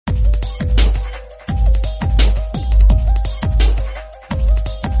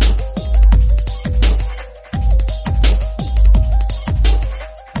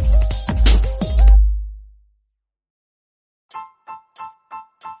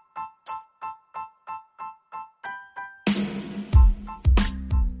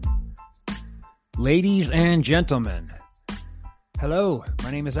Ladies and gentlemen, hello, my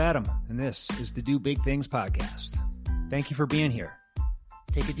name is Adam, and this is the Do Big Things podcast. Thank you for being here.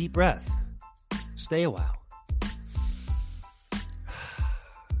 Take a deep breath. Stay a while.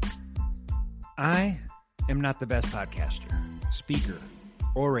 I am not the best podcaster, speaker,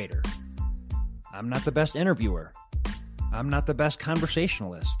 orator. I'm not the best interviewer. I'm not the best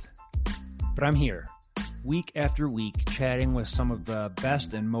conversationalist. But I'm here, week after week, chatting with some of the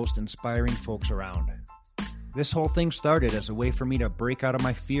best and most inspiring folks around. This whole thing started as a way for me to break out of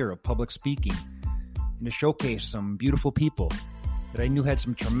my fear of public speaking and to showcase some beautiful people that I knew had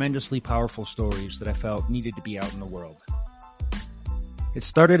some tremendously powerful stories that I felt needed to be out in the world. It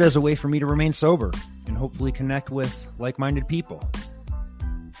started as a way for me to remain sober and hopefully connect with like-minded people.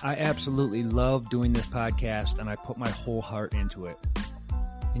 I absolutely love doing this podcast, and I put my whole heart into it.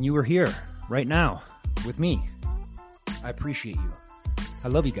 And you are here right now with me. I appreciate you. I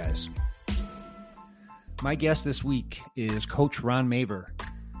love you guys. My guest this week is Coach Ron Maver.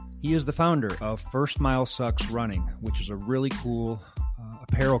 He is the founder of First Mile Sucks Running, which is a really cool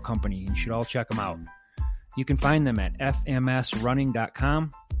apparel company. You should all check them out. You can find them at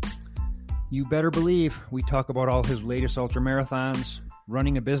fmsrunning.com. You better believe we talk about all his latest ultramarathons,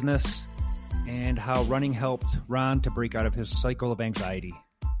 running a business, and how running helped Ron to break out of his cycle of anxiety.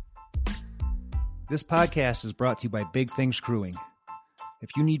 This podcast is brought to you by Big Things Crewing.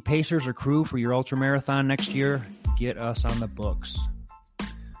 If you need pacers or crew for your ultramarathon next year, get us on the books.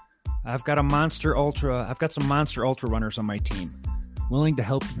 I've got some monster ultra runners on my team, willing to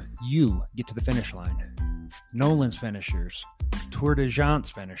help you get to the finish line. Nolan's finishers, Tour de Jean's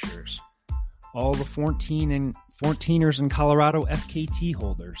finishers, all the 14ers in Colorado FKT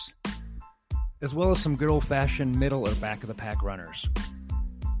holders, as well as some good old-fashioned middle or back-of-the-pack runners.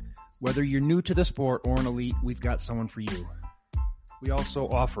 Whether you're new to the sport or an elite, we've got someone for you. We also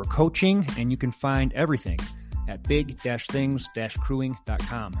offer coaching, and you can find everything at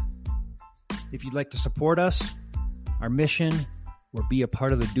big-things-crewing.com. If you'd like to support us, our mission, or be a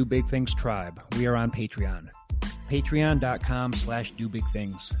part of the Do Big Things tribe, we are on Patreon.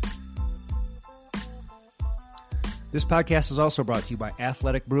 Patreon.com/dobigthings. This podcast is also brought to you by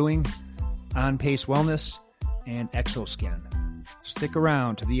Athletic Brewing, On Pace Wellness, and Exoskin. Stick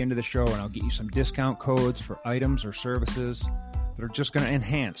around to the end of the show and I'll get you some discount codes for items or services that are just going to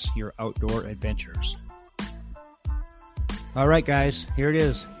enhance your outdoor adventures. All right, guys, here it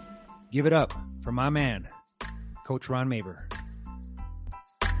is. Give it up for my man, Coach Ron Maver.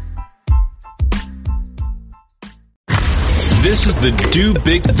 This is the Do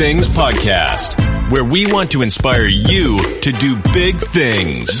Big Things podcast, where we want to inspire you to do big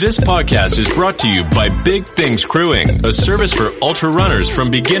things. This podcast is brought to you by Big Things Crewing, a service for ultra runners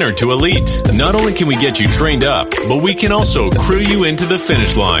from beginner to elite. Not only can we get you trained up, but we can also crew you into the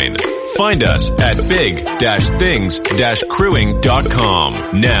finish line. Find us at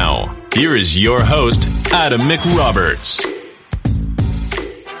big-things-crewing.com. Now, here is your host, Adam McRoberts.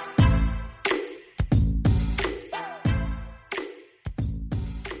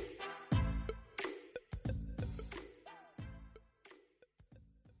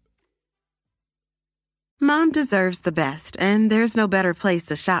 Mom deserves the best, and there's no better place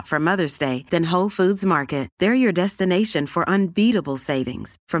to shop for Mother's Day than Whole Foods Market. They're your destination for unbeatable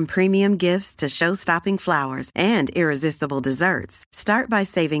savings, from premium gifts to show-stopping flowers and irresistible desserts. Start by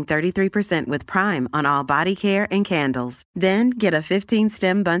saving 33% with Prime on all body care and candles. Then get a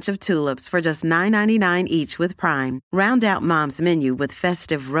 15-stem bunch of tulips for just $9.99 each with Prime. Round out Mom's menu with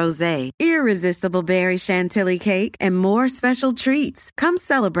festive rosé, irresistible berry chantilly cake, and more special treats. Come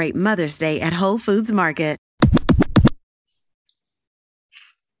celebrate Mother's Day at Whole Foods Market.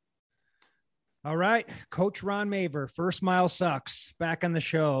 All right, Coach Ron Maver, First Mile Sucks, back on the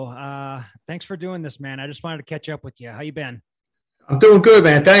show. Thanks for doing this, man. I just wanted to catch up with you. How you been? I'm doing good,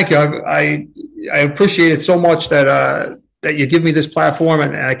 man. Thank you. I appreciate it so much that you give me this platform,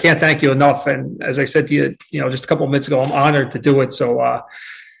 and I can't thank you enough. And as I said to you, just a couple of minutes ago, I'm honored to do it. So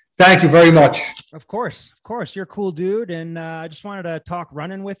thank you very much. Of course. You're a cool dude. And I just wanted to talk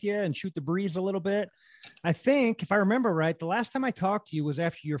running with you and shoot the breeze a little bit. I think, if I remember right, the last time I talked to you was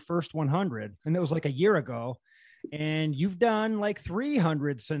after your first 100, and that was like a year ago. And you've done like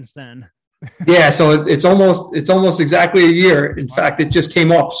 300 since then. Yeah, so it's almost exactly a year. In fact, it just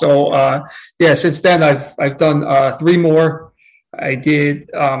came up. So since then I've done 3 more. I did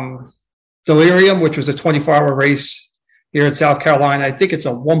Delirium, which was a 24-hour race here in South Carolina. I think it's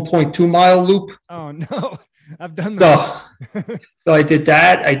a 1.2 mile loop. Oh no, I've done that. So I did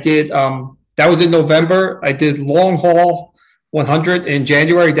that. I did that was in November. I did Long Haul 100 in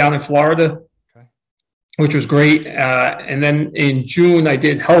January down in Florida, which was great. And then in June, I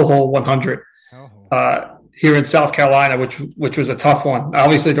did Hellhole 100. here in South Carolina, which was a tough one.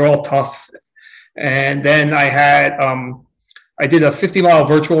 Obviously, they're all tough. And then I did a 50-mile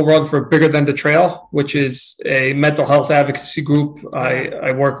virtual run for Bigger Than the Trail, which is a mental health advocacy group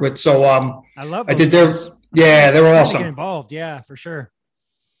I work with. So I love. I did their. Yeah, they were awesome. Get involved, yeah, for sure.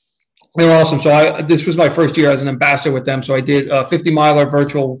 They were awesome. So this was my first year as an ambassador with them. So I did a 50-miler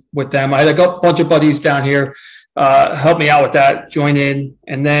virtual with them. I had a bunch of buddies down here help me out with that, join in.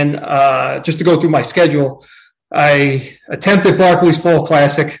 And then just to go through my schedule, I attempted Barkley's Fall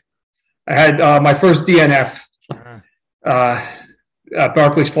Classic. I had my first DNF at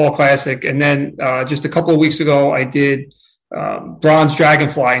Barkley's Fall Classic. And then just a couple of weeks ago, I did Bronze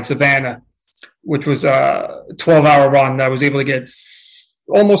Dragonfly in Savannah, which was a 12-hour run. I was able to get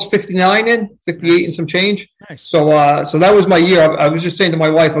almost 59 in, 58 and some change. Nice. So that was my year. I was just saying to my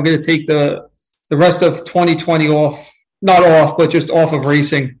wife, I'm going to take the rest of 2020 off, not off, but just off of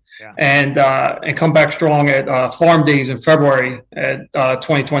racing, and come back strong at Farm Days in February at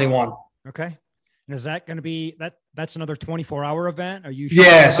 2021. Okay. And is that going to be that's another 24-hour event? Are you?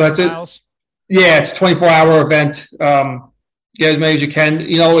 Yeah. So that's it. Yeah, it's a 24-hour event. Get as many as you can.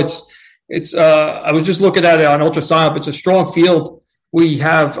 You know, it's. I was just looking at it on Ultra Sign Up. It's a strong field. We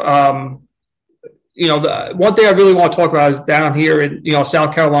have, the one thing I really want to talk about is down here in,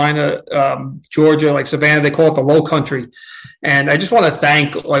 South Carolina, Georgia, like Savannah, they call it the Low Country. And I just want to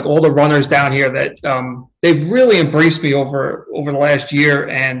thank like all the runners down here that they've really embraced me over the last year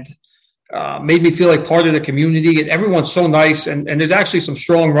and made me feel like part of the community. And everyone's so nice. And there's actually some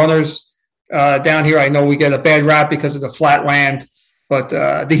strong runners down here. I know we get a bad rap because of the flat land. But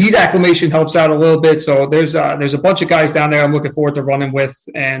the heat acclimation helps out a little bit. So there's a bunch of guys down there I'm looking forward to running with.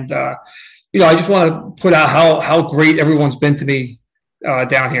 And, I just want to put out how great everyone's been to me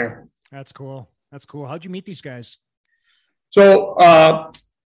down here. That's cool. How'd you meet these guys? So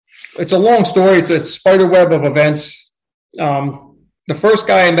it's a long story. It's a spider web of events. The first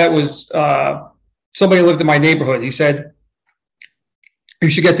guy I met was somebody who lived in my neighborhood. He said, you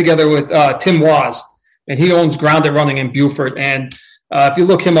should get together with Tim Waz. And he owns Grounded Running in Beaufort. And if you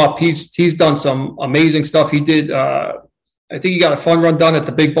look him up, he's done some amazing stuff. He did, I think he got a fun run done at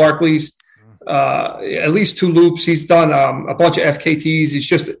the Big Barkleys, at least 2 loops. He's done a bunch of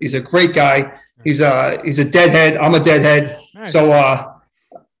FKTs. He's a great guy. He's a deadhead. I'm a deadhead. Nice. So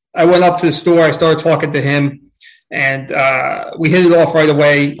I went up to the store. I started talking to him, and we hit it off right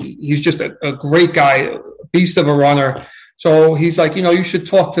away. He's just a great guy, a beast of a runner. So he's like, you should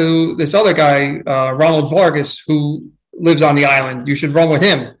talk to this other guy, Ronald Vargas, who lives on the island. You should run with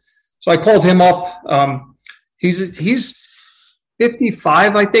him. So I called him up. He's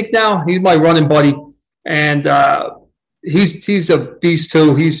 55, I think now. He's my running buddy, and he's a beast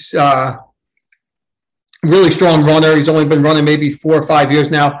too. He's really strong runner. He's only been running maybe 4 or 5 years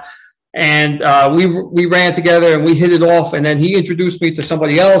now, and we ran together and we hit it off. And then he introduced me to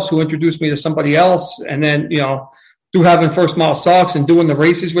somebody else, who introduced me to somebody else, and then through having First Mile Socks and doing the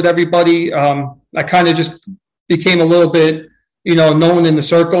races with everybody, I kind of just became a little bit, known in the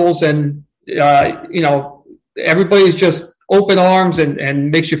circles, and, everybody's just open arms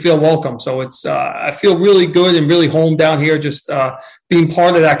and makes you feel welcome. So it's, I feel really good and really home down here, just being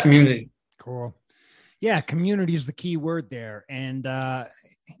part of that community. Cool. Yeah. Community is the key word there. And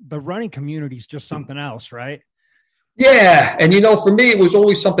the running community is just something else, right? Yeah. And, for me, it was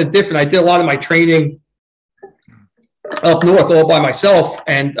always something different. I did a lot of my training up north all by myself,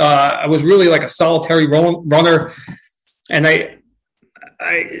 and I was really like a solitary runner, and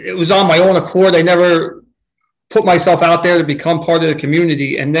it was on my own accord. I never put myself out there to become part of the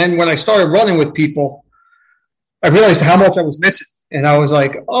community. And then when I started running with people, I realized how much I was missing, and I was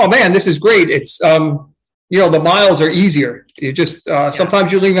like, oh man, this is great. It's the miles are easier. You just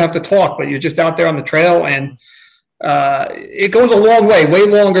sometimes you don't even have to talk, but you're just out there on the trail, and it goes a long way, way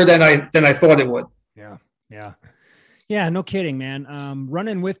longer than I thought it would. Yeah, no kidding, man.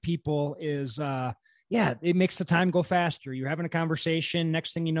 Running with people is, it makes the time go faster. You're having a conversation.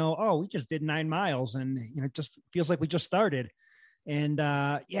 Next thing you know, we just did 9 miles, and it just feels like we just started. And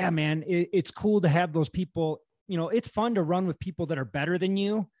man, it's cool to have those people. It's fun to run with people that are better than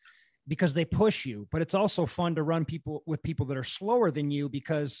you because they push you, but it's also fun to run with people that are slower than you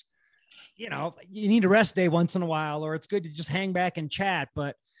because, you need a rest day once in a while, or it's good to just hang back and chat.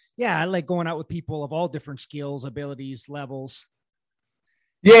 But yeah, I like going out with people of all different skills, abilities, levels.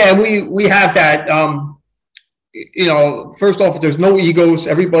 Yeah, we have that. First off, there's no egos.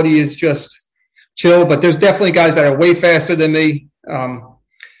 Everybody is just chill, but there's definitely guys that are way faster than me. And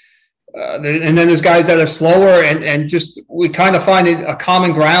then there's guys that are slower, and just we kind of find it a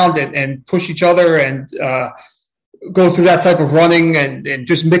common ground and push each other. And go through that type of running and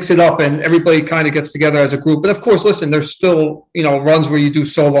just mix it up, and everybody kind of gets together as a group. But of course, listen, there's still, runs where you do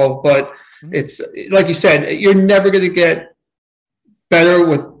solo, but it's like you said, you're never going to get better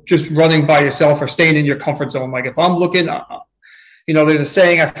with just running by yourself or staying in your comfort zone. Like if I'm looking, there's a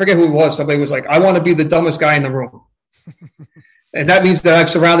saying, I forget who it was. Somebody was like, I want to be the dumbest guy in the room. And that means that I've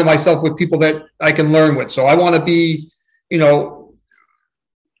surrounded myself with people that I can learn with. So I want to be,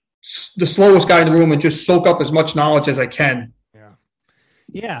 the slowest guy in the room and just soak up as much knowledge as I can.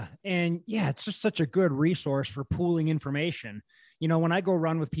 Yeah. And it's just such a good resource for pooling information. When I go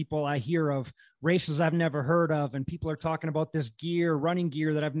run with people, I hear of races I've never heard of, and people are talking about this running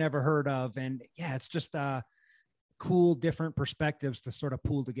gear that I've never heard of. And it's just cool, different perspectives to sort of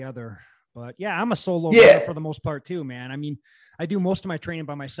pool together. But I'm a solo runner for the most part too, man. I mean, I do most of my training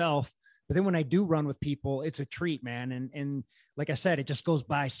by myself, but then when I do run with people, it's a treat, man. And like I said, it just goes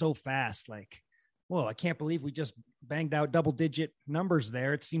by so fast. Like, whoa, I can't believe we just banged out double-digit numbers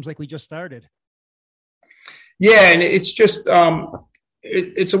there. It seems like we just started. Yeah, and it's just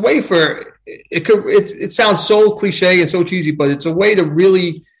it's a way for it sounds so cliche and so cheesy, but it's a way to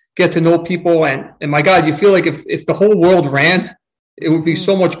really get to know people. And my God, you feel like if the whole world ran, it would be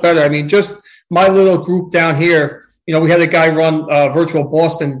so much better. I mean, just my little group down here, we had a guy run Virtual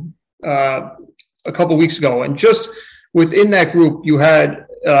Boston a couple of weeks ago, and just within that group, you had,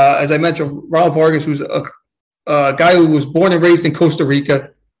 as I mentioned, Ronald Vargas, who's a guy who was born and raised in Costa Rica,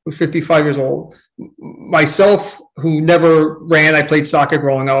 who's 55 years old. Myself, who never ran, I played soccer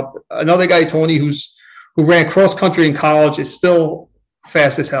growing up. Another guy, Tony, who ran cross country in college, is still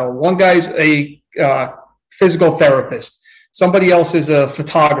fast as hell. One guy's a physical therapist. Somebody else is a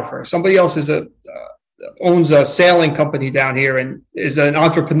photographer. Somebody else owns a sailing company down here and is an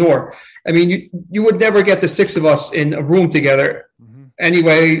entrepreneur. I mean, you would never get the six of us in a room together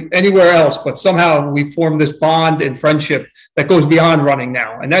anywhere else, but somehow we formed this bond and friendship that goes beyond running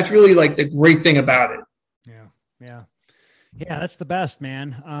now. And that's really like the great thing about it. Yeah, that's the best,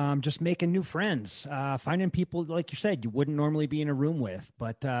 man. Just making new friends, finding people, like you said, you wouldn't normally be in a room with,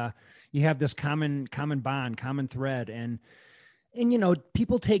 but you have this common bond, common thread. And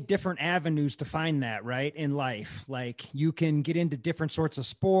people take different avenues to find that, right, in life. Like you can get into different sorts of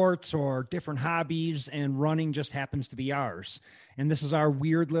sports or different hobbies, and running just happens to be ours. And this is our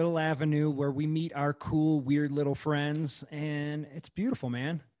weird little avenue where we meet our cool, weird little friends, and it's beautiful,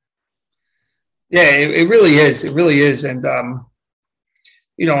 man. Yeah, it really is. It really is. And,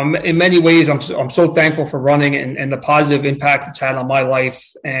 in many ways, I'm so thankful for running and the positive impact it's had on my life,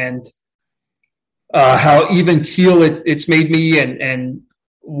 and how even keel it's made me, and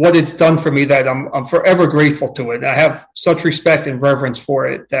what it's done for me, that I'm forever grateful to it. I have such respect and reverence for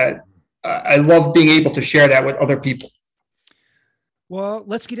it that I love being able to share that with other people. Well,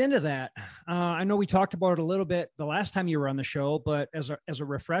 let's get into that. I know we talked about it a little bit the last time you were on the show, but as a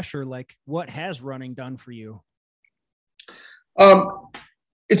refresher, like what has running done for you?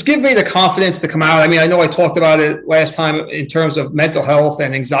 It's given me the confidence to come out. I mean, I know I talked about it last time in terms of mental health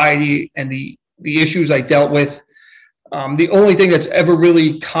and anxiety and the issues I dealt with. The only thing that's ever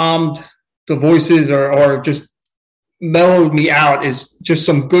really calmed the voices or just mellowed me out is just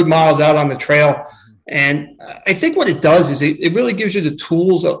some good miles out on the trail. And I think what it does is it really gives you the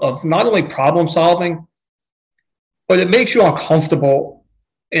tools of not only problem solving, but it makes you uncomfortable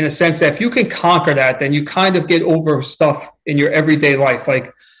in a sense that if you can conquer that, then you kind of get over stuff in your everyday life.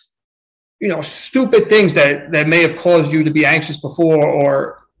 Like, stupid things that may have caused you to be anxious before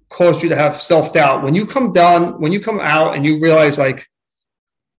or caused you to have self-doubt. When you come out and you realize, like,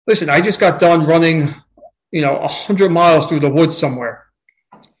 listen, I just got done running, 100 miles through the woods somewhere.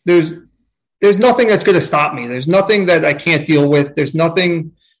 There's nothing that's going to stop me. There's nothing that I can't deal with. There's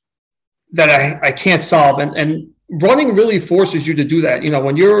nothing that I can't solve. And running really forces you to do that.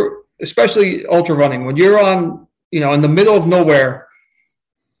 When you're, especially ultra running, when you're on, in the middle of nowhere,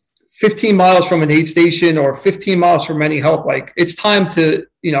 15 miles from an aid station or 15 miles from any help, like it's time to,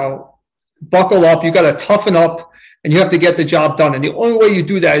 buckle up. You got to toughen up and you have to get the job done. And the only way you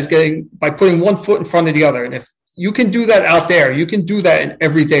do that is by putting one foot in front of the other. And if you can do that out there, you can do that in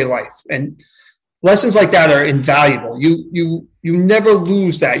everyday life. And lessons like that are invaluable. You never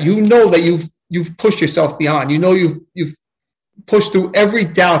lose that. You know that you've pushed yourself beyond. You've pushed through every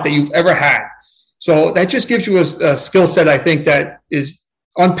doubt that you've ever had. So that just gives you a skill set, I think, that is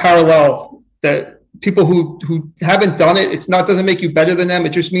unparalleled. That people who haven't done it, doesn't make you better than them.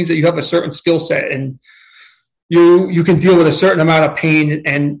 It just means that you have a certain skill set and you can deal with a certain amount of pain.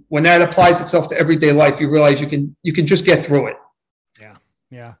 And when that applies itself to everyday life, you realize you can just get through it.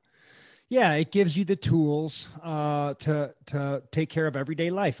 Yeah. It gives you the tools to take care of everyday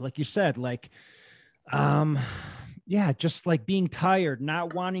life. Like you said, like, Yeah. Just like being tired,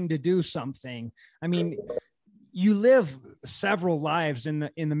 not wanting to do something. I mean, you live several lives in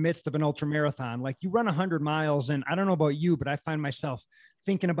the midst of an ultra marathon. Like you run 100 miles, and I don't know about you, but I find myself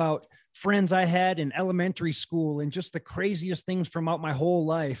thinking about friends I had in elementary school and just the craziest things from out my whole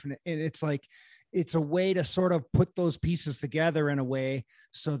life. And it's like, it's a way to sort of put those pieces together in a way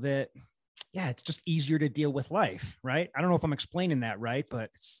so that, yeah, it's just easier to deal with life. Right. I don't know if I'm explaining that right, but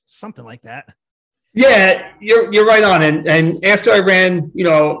it's something like that. Yeah, you're right on. And after I ran,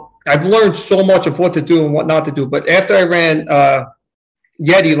 I've learned so much of what to do and what not to do. But after I ran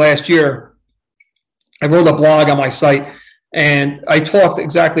Yeti last year, I wrote a blog on my site, and I talked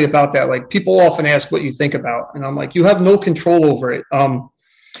exactly about that. Like, people often ask what you think about, and I'm like, you have no control over it.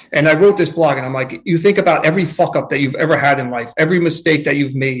 And I wrote this blog, and I'm like, you think about every fuck up that you've ever had in life, every mistake that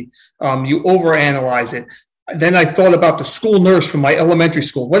you've made. You overanalyze it. Then I thought about the school nurse from my elementary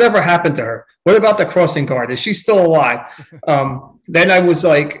school. Whatever happened to her? What about the crossing guard? Is she still alive? Then I was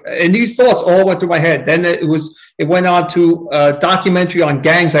like, and these thoughts all went through my head. Then it went on to a documentary on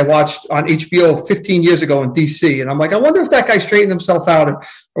gangs I watched on HBO 15 years ago in DC. And I'm like, I wonder if that guy straightened himself out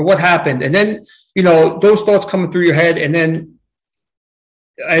or what happened. And then, those thoughts coming through your head. And then,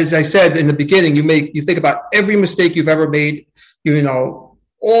 as I said in the beginning, you think about every mistake you've ever made,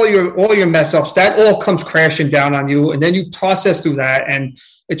 all your mess ups, that all comes crashing down on you. And then you process through that. And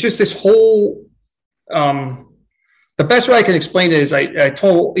it's just this whole, the best way I can explain it is I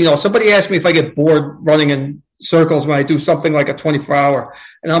told, somebody asked me if I get bored running in circles when I do something like a 24-hour.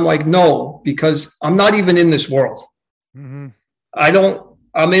 And I'm like, no, because I'm not even in this world. Mm-hmm.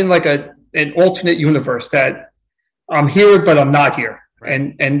 I'm in like an alternate universe that I'm here, but I'm not here.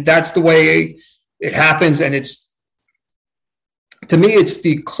 Right. And that's the way it happens. And to me, it's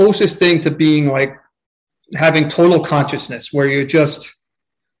the closest thing to being like having total consciousness, where you're just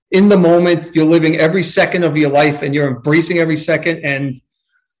in the moment, you're living every second of your life, and you're embracing every second, and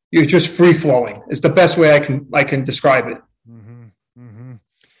you're just free flowing. It's the best way I can describe it. Mm-hmm. Mm-hmm.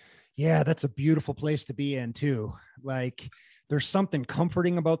 Yeah, that's a beautiful place to be in too. Like, there's something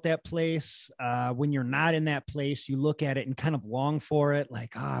comforting about that place. When you're not in that place, you look at it and kind of long for it.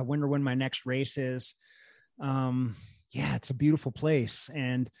 Like, I wonder when my next race is. Yeah, it's a beautiful place.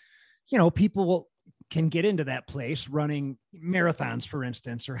 And, people can get into that place running marathons, for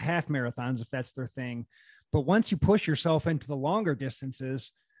instance, or half marathons, if that's their thing. But once you push yourself into the longer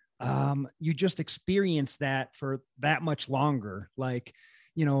distances, you just experience that for that much longer. Like,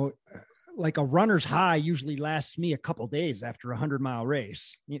 like a runner's high usually lasts me a couple of days after a 100-mile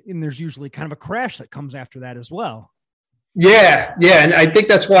race. And there's usually kind of a crash that comes after that as well. Yeah. And I think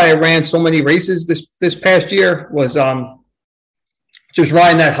that's why I ran so many races this past year, was just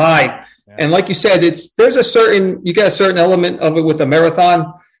riding that high. Yeah. And like you said, you get a certain element of it with a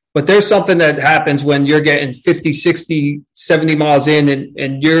marathon, but there's something that happens when you're getting 50, 60, 70 miles in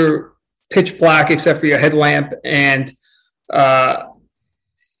and you're pitch black except for your headlamp. And,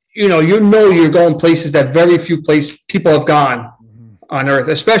 you're going places that very few people have gone on Earth,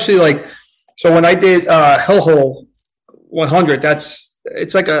 especially so when I did Hellhole 100,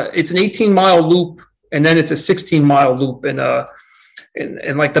 it's an 18-mile loop, and then it's a 16-mile loop in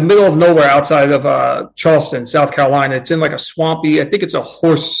like the middle of nowhere outside of Charleston, South Carolina. It's in like a swampy, I think it's a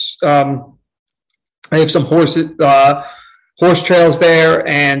horse. I have some horse trails there,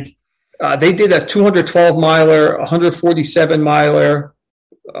 and they did a 212 miler, 147 miler,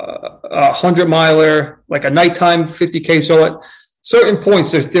 100 miler, like a nighttime 50K. So at certain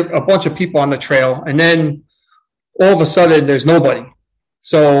points, there's a bunch of people on the trail, and then all of a sudden there's nobody.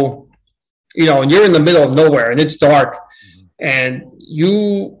 So, and you're in the middle of nowhere and it's dark, and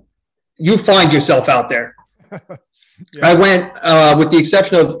you find yourself out there. Yeah. I went, with the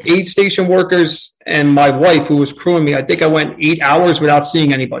exception of aid station workers and my wife who was crewing me, I think I went 8 hours without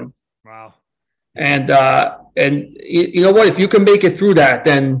seeing anybody. Wow. And you know what, if you can make it through that,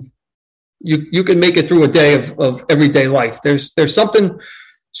 then you can make it through a day of everyday life. There's something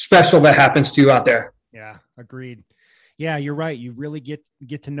special that happens to you out there. Yeah, agreed. Yeah, you're right. You really get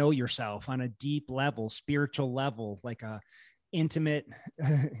to know yourself on a deep level, spiritual level, like a intimate,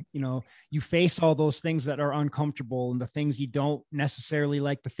 you face all those things that are uncomfortable and the things you don't necessarily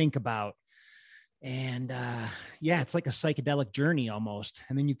like to think about. And it's like a psychedelic journey almost.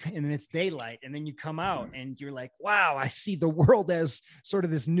 And then it's daylight, and then you come out and you're like, wow, I see the world as sort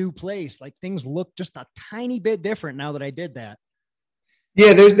of this new place. Like, things look just a tiny bit different now that I did that.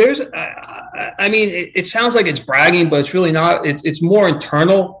 Yeah, it sounds like it's bragging, but it's really not. It's more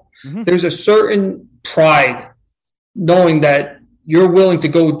internal. Mm-hmm. There's a certain pride knowing that you're willing to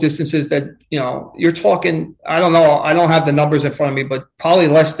go distances that, you're talking, I don't know, I don't have the numbers in front of me, but probably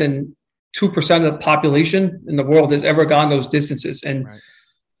less than 2% of the population in the world has ever gone those distances. And, Right.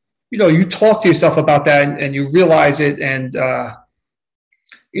 You talk to yourself about that and you realize it. And,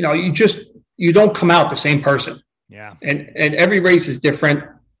 you don't come out the same person. Yeah. And every race is different,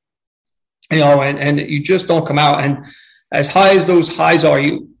 and you just don't come out. And as high as those highs are,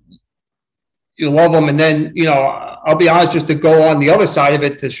 you love them. And then, I'll be honest, just to go on the other side of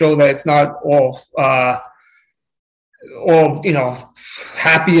it to show that it's not all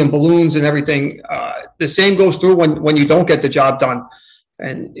happy and balloons and everything. The same goes through when you don't get the job done.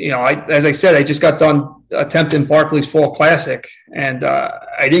 And, as I said, I just got done attempting Barkley's Fall Classic, and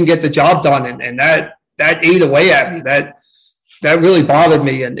I didn't get the job done. And that ate away at me. That really bothered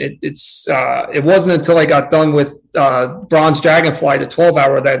me. And it wasn't until I got done with Bronze Dragonfly, the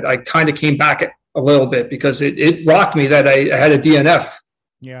 12-hour, that I kind of came back a little bit, because it rocked me that I had a DNF.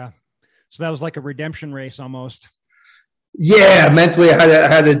 Yeah. So that was like a redemption race almost. Yeah, mentally I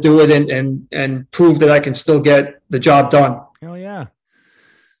had to do it and prove that I can still get the job done. Oh yeah.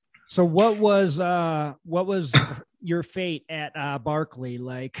 So what was your fate at Barkley?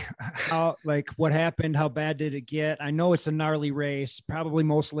 Like what happened? How bad did it get? I know it's a gnarly race. Probably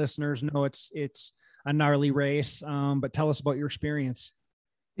most listeners know it's a gnarly race. But tell us about your experience.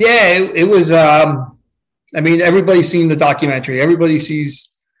 Yeah, it was. Everybody's seen the documentary. Everybody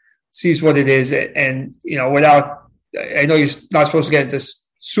sees what it is, and without. I know you're not supposed to get into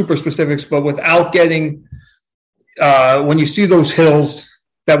super specifics, but without getting, when you see those hills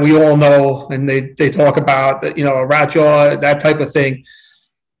that we all know, and they talk about that, a rat jaw, that type of thing.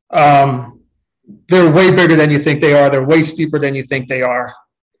 They're way bigger than you think they are. They're way steeper than you think they are.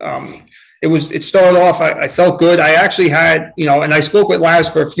 It started off, I felt good. I actually had, and I spoke with Laz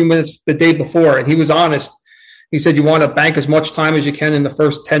for a few minutes the day before, and he was honest. He said, you want to bank as much time as you can in the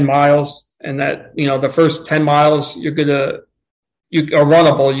first 10 miles. And that, the first 10 miles, you are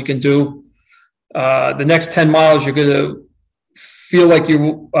runnable, you can do. The next 10 miles, you're going to feel like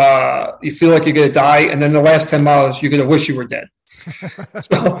you feel like you're going to die. And then the last 10 miles, you're going to wish you were dead.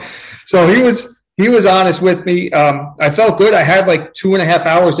 So he was honest with me. I felt good. I had like 2.5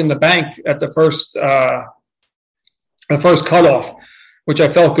 hours in the bank at the first cutoff, which I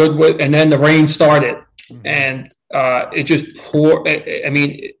felt good with. And then the rain started, and it just poured.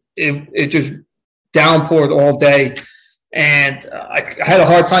 It just downpoured all day, and I had a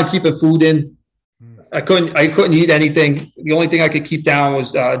hard time keeping food in. I couldn't eat anything. The only thing I could keep down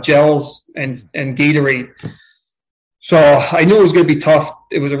was gels and Gatorade. So I knew it was going to be tough.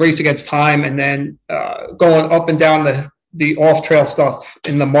 It was a race against time, and then going up and down the off trail stuff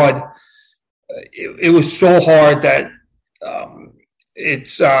in the mud. It was so hard that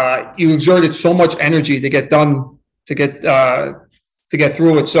you exerted so much energy to get done to get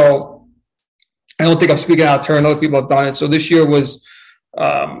through it. So I don't think I'm speaking out of turn. Other people have done it. So this year was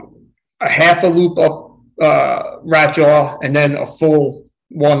a half a loop up rat jaw, and then a full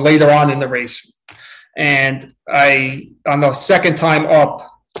one later on in the race. And on the second time up,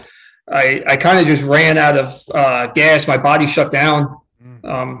 I kind of just ran out of gas. My body shut down.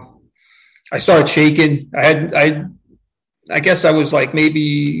 I started shaking. I guess I was like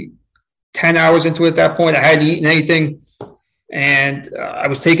maybe 10 hours into it at that point. I hadn't eaten anything. And I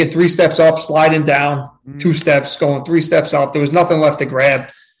was taking 3 steps up, sliding down, 2 steps, going 3 steps up. There was nothing left to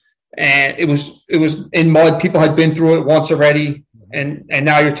grab. And it was in mud. People had been through it once already. And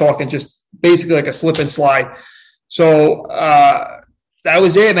now you're talking just basically like a slip and slide. So that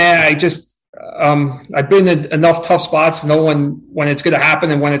was it, man. I've been in enough tough spots to know when it's going to happen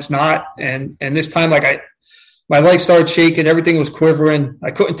and when it's not. And this time, my legs started shaking. Everything was quivering.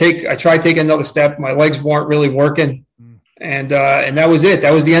 I tried taking another step. My legs weren't really working. And that was it.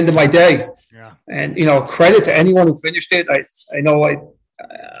 That was the end of my day. Yeah. And, credit to anyone who finished it. I know I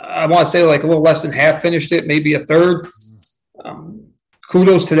want to say like a little less than half finished it, maybe a third.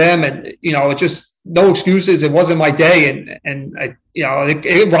 Kudos to them. And, it just no excuses. It wasn't my day. And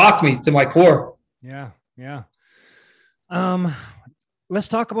it rocked me to my core. Yeah. Yeah. Let's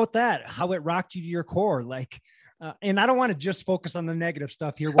talk about that. How it rocked you to your core. And I don't want to just focus on the negative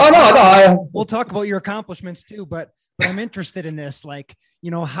stuff here. We'll talk about your accomplishments too, but I'm interested in this. What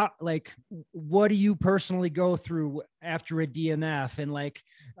do you personally go through after a DNF? And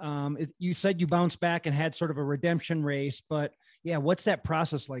you said you bounced back and had sort of a redemption race, but yeah, what's that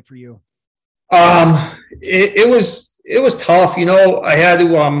process like for you? It was tough. I had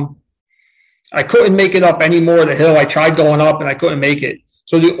to, I couldn't make it up anymore the hill. I tried going up and I couldn't make it.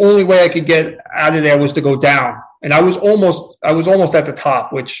 So the only way I could get out of there was to go down. And I was almost at the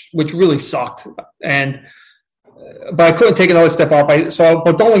top, which really sucked. But I couldn't take another step up.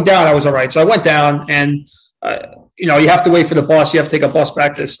 But going down, I was all right. So I went down, and you have to wait for the bus. You have to take a bus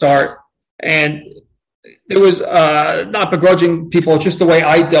back to the start. And there was not begrudging people, it's just the way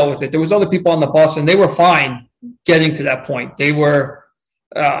I dealt with it. There was other people on the bus, and they were fine getting to that point. They were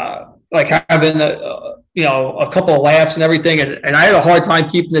like having a couple of laughs and everything, and I had a hard time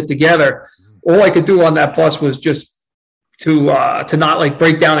keeping it together. All I could do on that bus was just to not like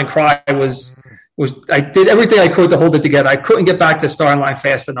break down and cry. Was I did everything I could to hold it together. I couldn't get back to the starting line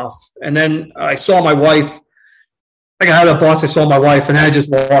fast enough, and then I saw my wife. I got out of the bus, I saw my wife, and I just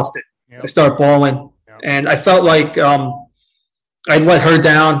lost it. Yep. I started bawling. And I felt like I'd let her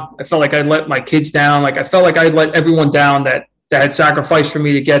down. I felt like I'd let my kids down. Like I felt like I'd let everyone down that had sacrificed for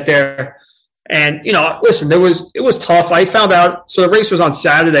me to get there. And, listen, it was tough. I found out, so the race was on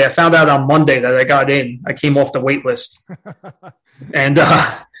Saturday. I found out on Monday that I got in. I came off the wait list. And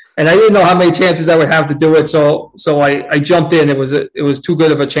I didn't know how many chances I would have to do it. So I jumped in. It was too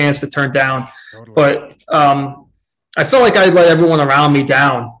good of a chance to turn down. Totally. But I felt like I'd let everyone around me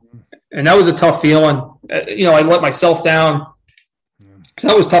down. And that was a tough feeling. I let myself down. So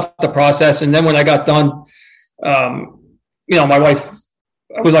that was tough to process. And then when I got done, my wife,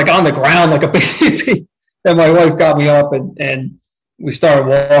 I was like on the ground like a baby. And my wife got me up and we started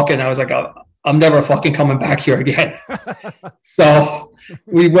walking. I was like, I'm never fucking coming back here again. So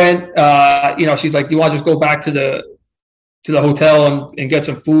we went, she's like, do you want to just go back to the hotel and get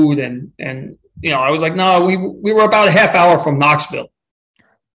some food? And I was like, no, we were about a half hour from Knoxville.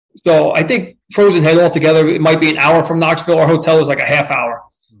 So I think Frozen Head altogether, it might be an hour from Knoxville. Our hotel was like a half hour.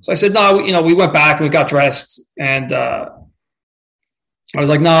 So I said, no, we went back and we got dressed. And I was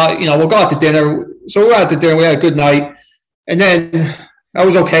like, no, we'll go out to dinner. So we went out to dinner. We had a good night. And then I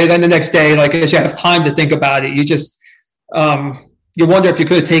was okay. Then the next day, like as you have time to think about it, you just, you wonder if you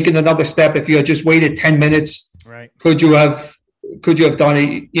could have taken another step, if you had just waited 10 minutes. Right. Could you have done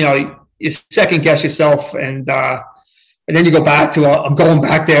it? You second guess yourself. And then you go back to, I'm going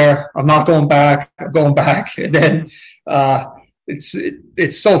back there. I'm not going back. I'm going back. And then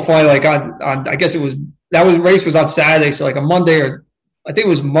it's so funny. Like I guess race was on Saturday. So like a Monday, or I think it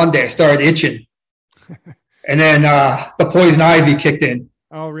was Monday, I started itching. And then the poison ivy kicked in.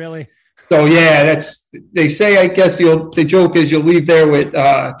 Oh, really? So yeah, they say, I guess the joke is you'll leave there with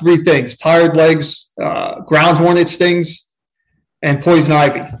three things: tired legs, ground hornet stings, and poison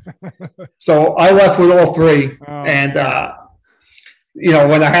ivy. So I left with all three. Oh, and,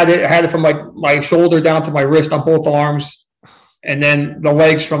 when I had it from like my shoulder down to my wrist on both arms, and then the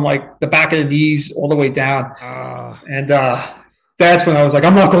legs from like the back of the knees all the way down. And that's when I was like,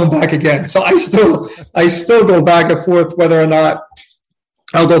 I'm not going back again. So I still go back and forth whether or not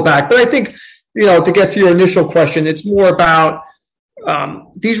I'll go back. But I think, to get to your initial question, it's more about,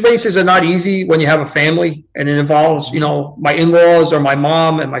 these races are not easy when you have a family, and it involves, my in-laws or my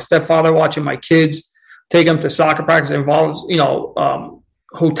mom and my stepfather watching my kids, take them to soccer practice. It involves,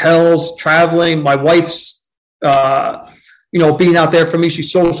 hotels, traveling. My wife's, being out there for me.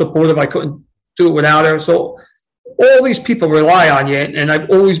 She's so supportive. I couldn't do it without her. So all these people rely on you, and I've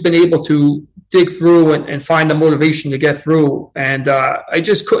always been able to dig through and find the motivation to get through. And I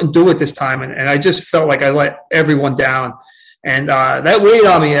just couldn't do it this time. And I just felt like I let everyone down. And that weighed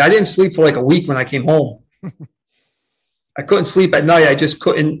on me. I didn't sleep for like a week when I came home. I couldn't sleep at night. I just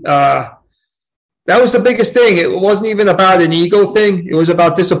couldn't. That was the biggest thing. It wasn't even about an ego thing. It was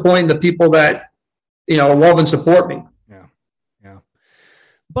about disappointing the people that, love and support me. Yeah.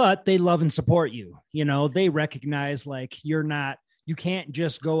 But they love and support you. They recognize like you can't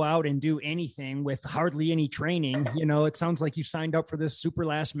just go out and do anything with hardly any training. It sounds like you signed up for this super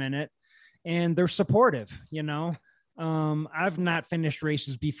last minute, and they're supportive, I've not finished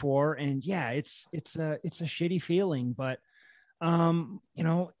races before, and yeah, it's a shitty feeling, but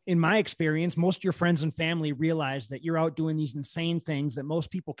in my experience, most of your friends and family realize that you're out doing these insane things that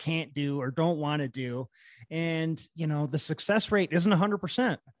most people can't do or don't want to do. And, the success rate isn't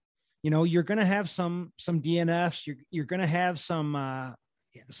 100%. You're going to have some DNFs. You're going to have some,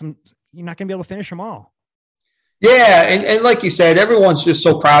 you're not going to be able to finish them all. Yeah. And like you said, everyone's just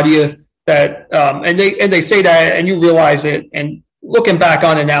so proud of you that, and they say that, and you realize it. And looking back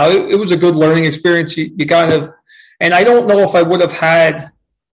on it now, it was a good learning experience. You kind of, and I don't know if I would have had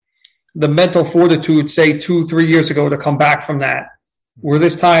the mental fortitude, say 2-3 years ago, to come back from that, where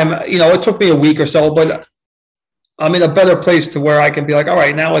this time, it took me a week or so, but I'm in a better place to where I can be like, all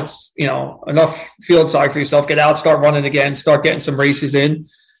right, now it's, enough, feeling sorry for yourself, get out, start running again, start getting some races in,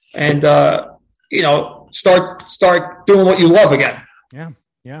 and, start doing what you love again.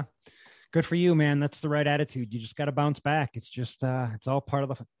 Yeah. Good for you, man. That's the right attitude. You just got to bounce back. It's just, it's all part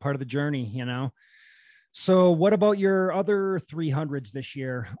of the journey, So what about your other 300s this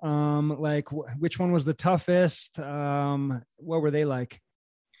year? Which one was the toughest? What were they like?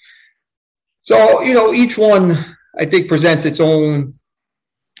 So, each one I think presents its own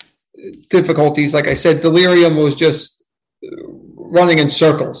difficulties. Like I said, Delirium was just running in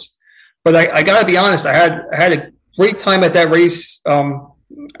circles. But I got to be honest, I had a great time at that race.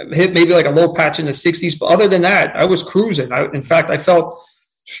 Hit maybe like a low patch in the 60s. But other than that, I was cruising. In fact, I felt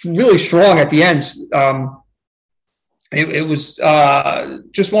really strong at the end. It was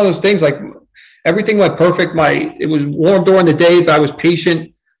just one of those things, like everything went perfect. It was warm during the day, but I was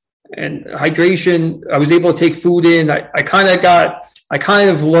patient. And hydration, I was able to take food in. I kind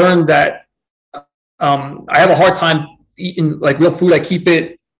of learned that I have a hard time eating like real food. I keep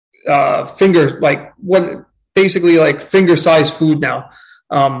it finger-sized food now.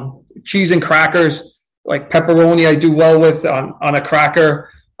 Cheese and crackers, like pepperoni, I do well with on a cracker.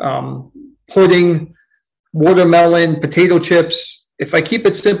 Pudding, watermelon, potato chips. If I keep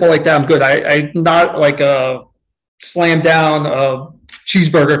it simple like that, I'm good. I'm not like a slam down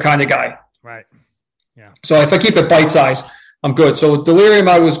cheeseburger kind of guy. Right. Yeah. So if I keep it bite-sized, I'm good. So Delirium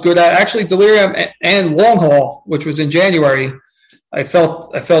I was good at. Actually, Delirium and Long Haul, which was in January, I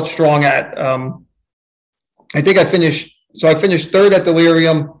felt strong at. I think I finished third at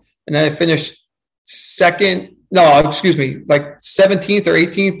Delirium, and then I finished second. No, excuse me, like 17th or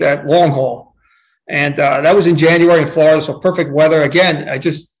 18th at Long Haul. And that was in January in Florida, so perfect weather. Again,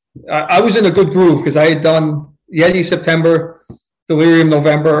 I was in a good groove because I had done Yeti September, Delirium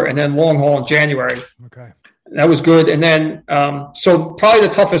November, and then Long Haul in January. Okay. That was good. And then, so probably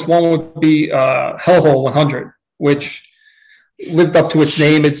the toughest one would be Hellhole 100, which lived up to its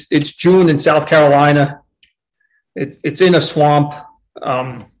name. It's June in South Carolina. It's in a swamp.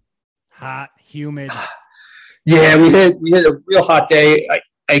 Hot, humid. Yeah, we had a real hot day.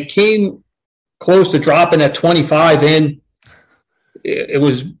 I came close to dropping at 25 in. It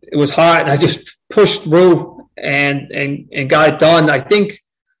was hot, and I just pushed through and got it done. I think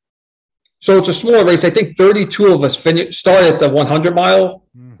so. It's a smaller race. I think 32 of us started the 100-mile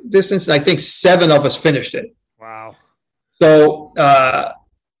distance, and I think 7 of us finished it. Wow. So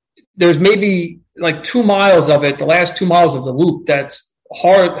there's maybe like 2 miles of it, the last 2 miles of the loop, that's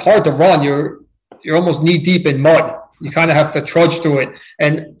hard to run. You're almost knee deep in mud. You kind of have to trudge through it.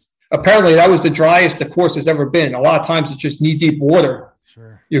 And apparently that was the driest the course has ever been. A lot of times it's just knee deep water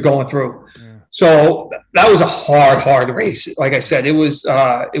you're going through. Yeah. So that was a hard race. Like I said, it was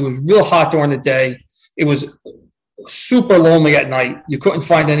real hot during the day. It was super lonely at night. You couldn't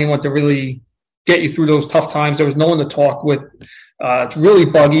find anyone to really get you through those tough times. There was no one to talk with. It's really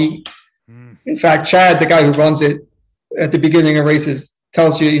buggy. In fact, Chad, the guy who runs it at the beginning of races,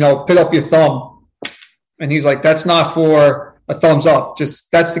 tells you, put up your thumb. And he's like, that's not for a thumbs up.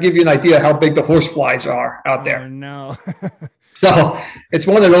 That's to give you an idea how big the horse flies are out there. Oh, no. So it's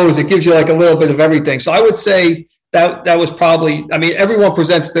one of those, it gives you like a little bit of everything. So I would say that was probably, everyone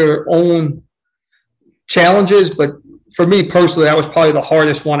presents their own challenges, but for me personally, that was probably the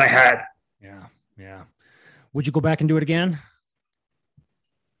hardest one I had. Yeah. Would you go back and do it again?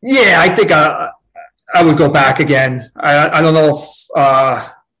 Yeah, I think I would go back again. I don't know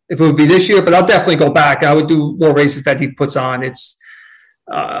if it would be this year, but I'll definitely go back. I would do more races that he puts on. It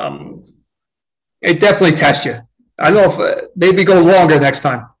definitely tests you. I don't know if maybe go longer next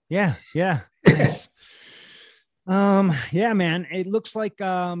time. Yeah. Nice. Yeah, man. It looks like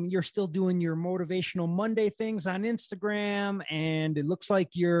you're still doing your Motivational Monday things on Instagram, and it looks like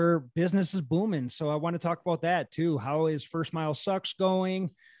your business is booming. So I want to talk about that too. How is First Mile Sucks going?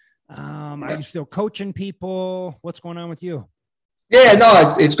 Are you still coaching people? What's going on with you? Yeah,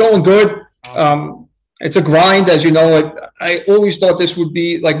 no, it's going good. It's a grind, as you know. I always thought this would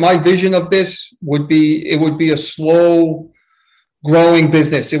be like my vision of this would be a slow growing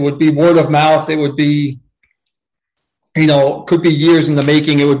business. It would be word of mouth. It would be, could be years in the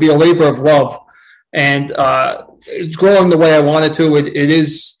making. It would be a labor of love, and it's growing the way I want it to. It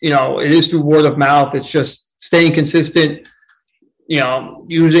is through word of mouth. It's just staying consistent.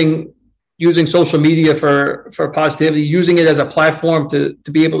 Using social media for positivity, using it as a platform to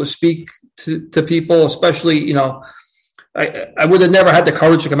be able to speak to people, especially, I would have never had the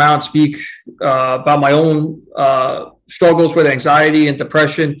courage to come out and speak about my own struggles with anxiety and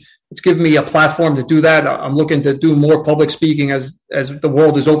depression. It's given me a platform to do that. I'm looking to do more public speaking as the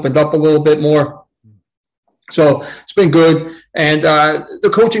world has opened up a little bit more. So it's been good. And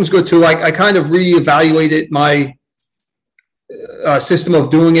the coaching's good too. I kind of reevaluated my system of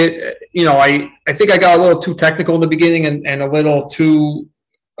doing it. I think I got a little too technical in the beginning and a little too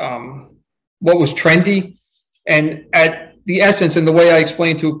what was trendy. And at the essence and the way I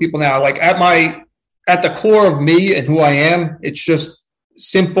explain to people now, like at the core of me and who I am, it's just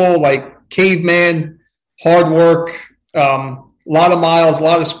simple, like caveman, hard work, a lot of miles, a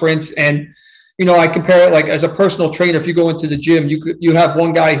lot of sprints. And I compare it like as a personal trainer. If you go into the gym, you have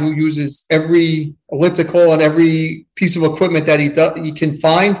one guy who uses every elliptical and every piece of equipment that he can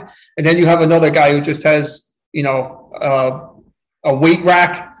find, and then you have another guy who just has a weight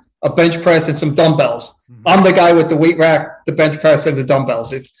rack, a bench press, and some dumbbells. Mm-hmm. I'm the guy with the weight rack, the bench press, and the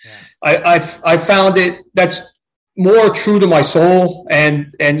dumbbells. I found it that's more true to my soul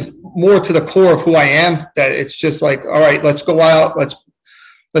and more to the core of who I am. That it's just like, all right, let's go out, let's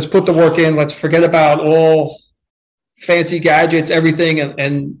put the work in. Let's forget about all fancy gadgets, everything,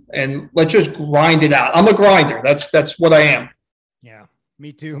 and let's just grind it out. I'm a grinder. That's what I am. Yeah,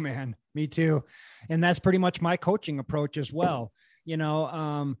 me too, man. Me too. And that's pretty much my coaching approach as well.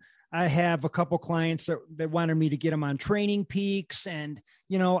 I have a couple clients that wanted me to get them on Training Peaks, and,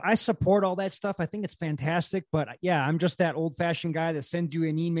 I support all that stuff. I think it's fantastic, but yeah, I'm just that old fashioned guy that sends you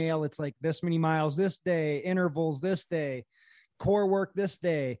an email. It's like this many miles this day, intervals this day, core work this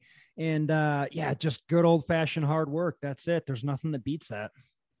day. And just good old fashioned hard work. That's it. There's nothing that beats that.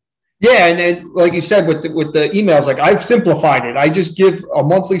 Yeah. And like you said, with the emails, like I've simplified it. I just give a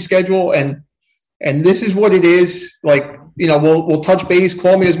monthly schedule and this is what it is. Like, we'll touch base,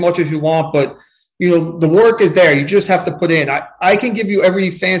 call me as much as you want, but the work is there. You just have to put in. I can give you every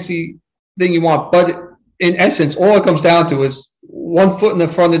fancy thing you want, but in essence, all it comes down to is one foot in the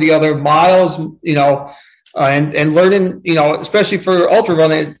front of the other, miles, and learning, especially for ultra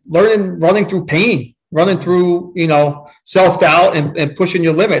running, running through pain, running through, self-doubt and pushing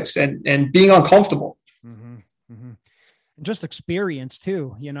your limits and being uncomfortable. Mm-hmm. Mm-hmm. Just experience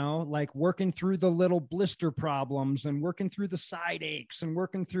too, like working through the little blister problems and working through the side aches and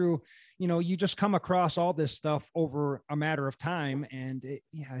working through, you just come across all this stuff over a matter of time. And it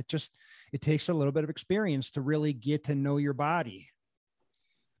takes a little bit of experience to really get to know your body.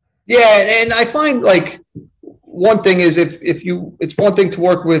 Yeah. And I find like one thing is it's one thing to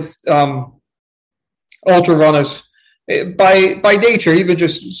work with ultra runners by nature, even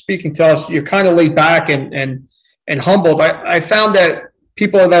just speaking to us, you're kind of laid back and humbled. I found that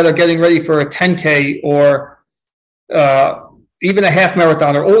people that are getting ready for a 10K or even a half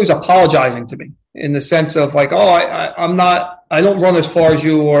marathon are always apologizing to me in the sense of like, I don't run as far as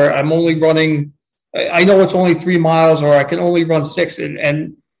you, or I'm only running, I know it's only 3 miles, or I can only run 6.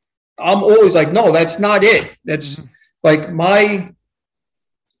 And I'm always like, no, that's not it. That's like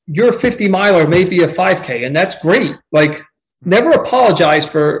your 50 miler may be a 5K, and that's great. Like, never apologize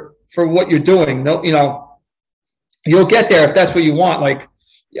for what you're doing. No, you'll get there if that's what you want. Like,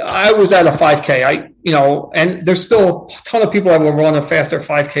 I was at a 5K, and there's still a ton of people that will run a faster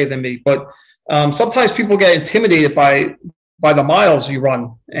 5K than me. But sometimes people get intimidated by the miles you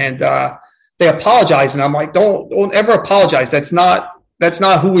run, and they apologize. And I'm like, don't ever apologize. That's not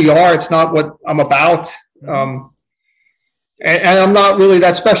who we are. It's not what I'm about. And I'm not really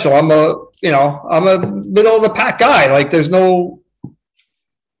that special. I'm a middle of the pack guy. Like, there's no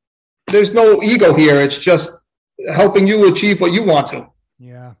ego here. It's just helping you achieve what you want to.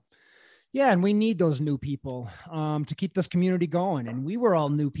 Yeah. Yeah. And we need those new people to keep this community going. And we were all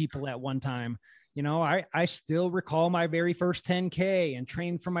new people at one time. I still recall my very first 10K and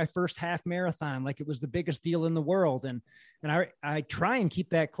trained for my first half marathon like it was the biggest deal in the world. And I try and keep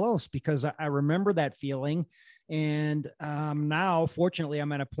that close because I remember that feeling. And now, fortunately,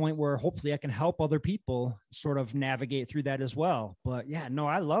 I'm at a point where hopefully I can help other people sort of navigate through that as well. But yeah, no,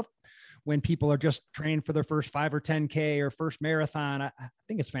 I love when people are just training for their first 5 or 10K or first marathon. I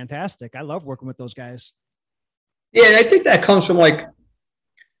think it's fantastic. I love working with those guys. Yeah, and I think that comes from like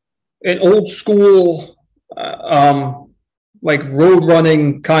an old school, like road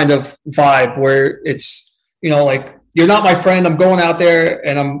running kind of vibe where it's, like, you're not my friend. I'm going out there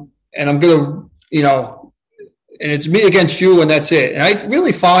and I'm going to, and it's me against you, and that's it. And I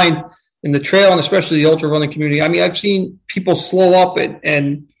really find in the trail, and especially the ultra running community, I mean, I've seen people slow up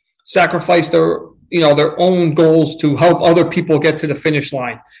and sacrifice their own goals to help other people get to the finish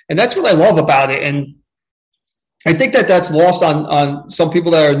line. And that's what I love about it. And I think that's lost on some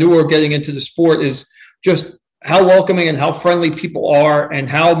people that are newer getting into the sport, is just how welcoming and how friendly people are, and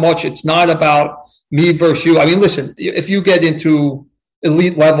how much it's not about me versus you. I mean, listen, if you get into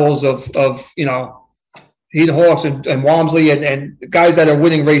elite levels of Heaton Hawks and Walmsley and guys that are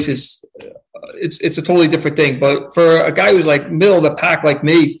winning races, it's a totally different thing. But for a guy who's like middle of the pack like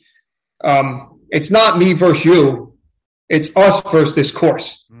me, it's not me versus you. It's us versus this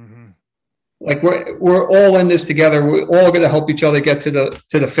course. Mm-hmm. Like, we're all in this together. We're all going to help each other get to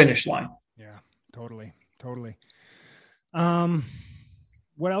the finish line. Yeah, totally.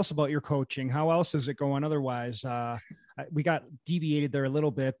 What else about your coaching? How else is it going otherwise? We got deviated there a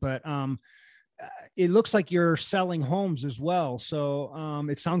little bit, but it looks like you're selling homes as well. So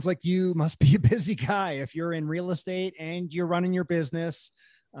it sounds like you must be a busy guy if you're in real estate and you're running your business.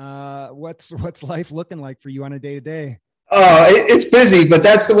 What's life looking like for you on a day-to-day? It's busy, but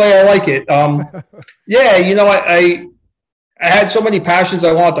that's the way I like it. Yeah, I had so many passions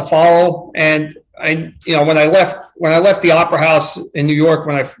I wanted to follow, and when I left the Opera House in New York,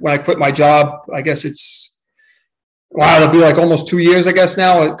 when I quit my job, I guess it'll be like almost 2 years, I guess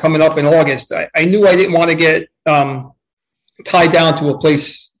now, coming up in August. I knew I didn't want to get tied down to a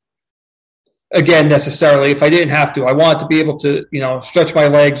place again necessarily if I didn't have to. I wanted to be able to, stretch my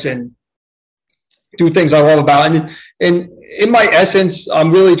legs and do things I love about. And in my essence, I'm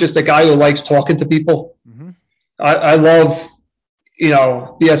really just a guy who likes talking to people. Mm-hmm. I love,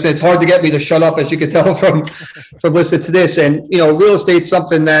 BS. It's hard to get me to shut up, as you can tell from listening to this. And, real estate's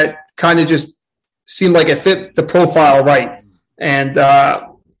something that kind of just seemed like it fit the profile right. And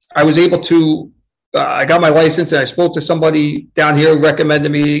I was able to, I got my license, and I spoke to somebody down here who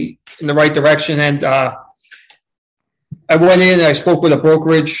recommended me in the right direction. And I went in and I spoke with a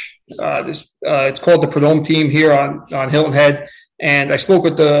brokerage. It's called the Prudhomme team here on Hilton Head. And I spoke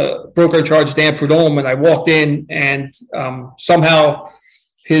with the broker in charge, Dan Prudhomme, and I walked in, and somehow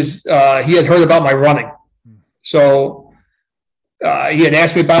he had heard about my running. So he had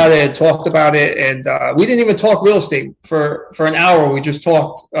asked me about it and talked about it. And we didn't even talk real estate for an hour. We just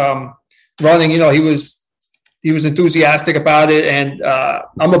talked running. He was enthusiastic about it. And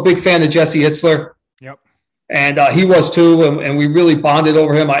I'm a big fan of Jesse Itzler. Yep. And he was too. And we really bonded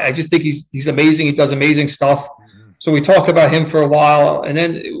over him. I just think he's amazing. He does amazing stuff. So we talked about him for a while, and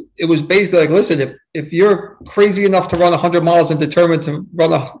then it was basically like, listen, if you're crazy enough to run 100 miles and determined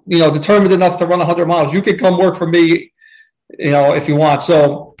enough to run 100 miles, you could come work for me, if you want.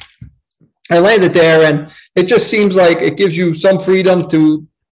 So I landed there, and it just seems like it gives you some freedom to,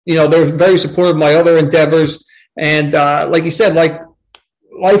 they're very supportive of my other endeavors. And like you said, like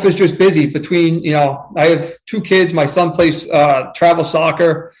life is just busy between, I have 2 kids. My son plays travel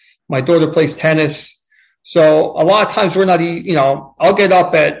soccer. My daughter plays tennis. So a lot of times we're not, I'll get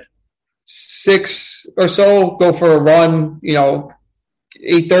up at 6 or so, go for a run,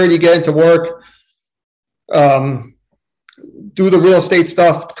 8:30, get into work, do the real estate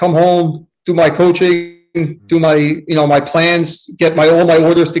stuff, come home, do my coaching, do my, my plans, get all my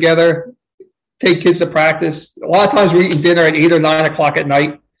orders together, take kids to practice. A lot of times we're eating dinner at 8 or 9 o'clock at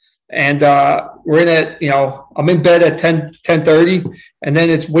night. And we're in at, I'm in bed at 10:30, and then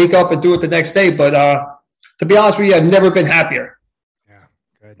it's wake up and do it the next day. But to be honest with you, I've never been happier. Yeah,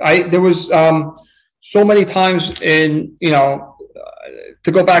 good. There was so many times to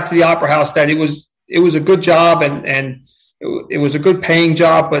go back to the Opera House that it was a good job and it was a good paying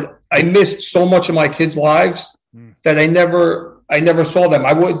job, but I missed so much of my kids' lives that I never saw them.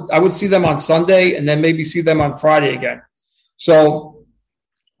 I would see them on Sunday and then maybe see them on Friday again. So,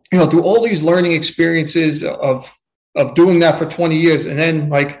 through all these learning experiences of doing that for 20 years, and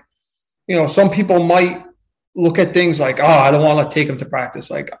then some people might look at things like, I don't want to take them to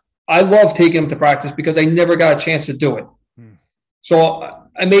practice. Like, I love taking them to practice because I never got a chance to do it. So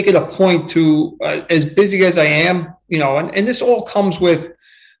I make it a point to, as busy as I am, and this all comes with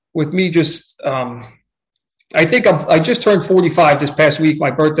me just, I think I just turned 45 this past week.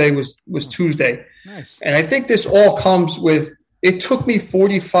 My birthday was Tuesday. Nice. And I think this all comes with, it took me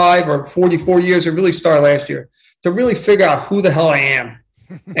 45 or 44 years, it really started last year, to really figure out who the hell I am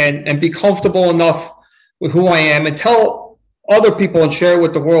and be comfortable enough with who I am and tell other people and share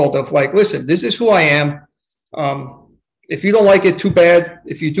with the world of like, listen, this is who I am. If you don't like it, too bad.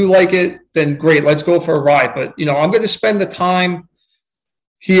 If you do like it, then great. Let's go for a ride. But, I'm going to spend the time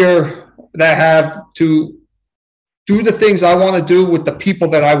here that I have to do the things I want to do with the people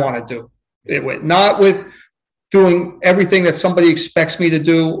that I want to do it with, not with doing everything that somebody expects me to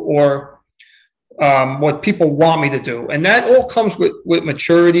do or what people want me to do. And that all comes with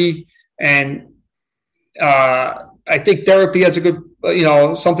maturity. And I think therapy has a good,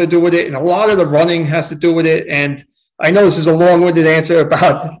 something to do with it. And a lot of the running has to do with it. And I know this is a long-winded answer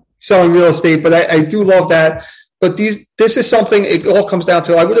about selling real estate, but I do love that. But this is something, it all comes down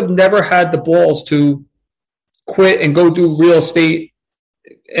to, I would have never had the balls to quit and go do real estate.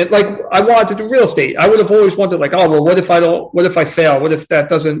 And I wanted to do real estate. I would have always wondered what if I fail? What if that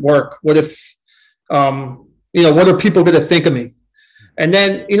doesn't work? What if, what are people going to think of me? And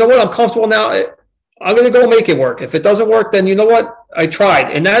then, I'm comfortable now. I'm going to go make it work. If it doesn't work, then I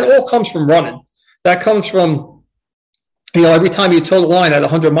tried. And that all comes from running. That comes from, every time you toe the line at a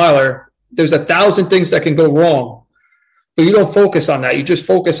 100-miler, there's 1,000 things that can go wrong. But you don't focus on that. You just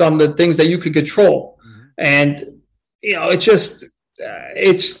focus on the things that you can control. Mm-hmm. And,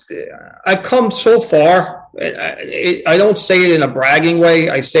 I've come so far. I don't say it in a bragging way.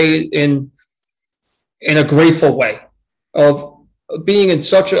 I say it in a grateful way of being in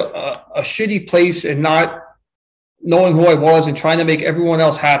such a shitty place and not knowing who I was and trying to make everyone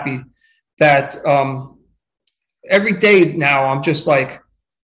else happy, that every day now I'm just like,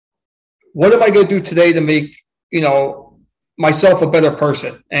 what am I going to do today to make, myself a better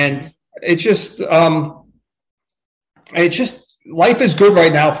person? And it's just life is good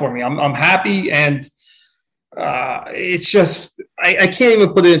right now for me. I'm happy, and it's just, I can't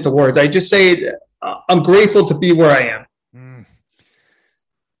even put it into words. I just say I'm grateful to be where I am.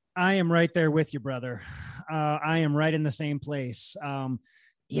 I am right there with you, brother. I am right in the same place.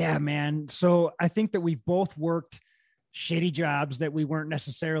 Yeah, man. So I think that we've both worked shitty jobs that we weren't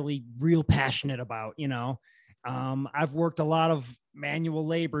necessarily real passionate about. I've worked a lot of manual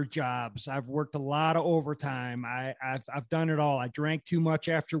labor jobs. I've worked a lot of overtime. I've done it all. I drank too much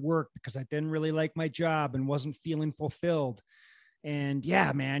after work because I didn't really like my job and wasn't feeling fulfilled. And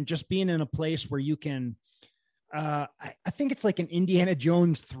yeah, man, just being in a place where you can, I think it's like an Indiana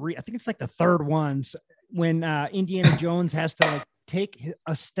Jones 3. I think it's like the third ones when Indiana Jones has to like take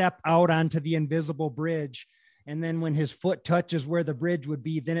a step out onto the invisible bridge. And then when his foot touches where the bridge would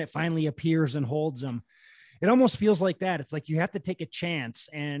be, then it finally appears and holds him. It almost feels like that. It's like you have to take a chance.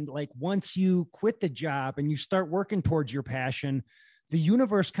 And like once you quit the job and you start working towards your passion, the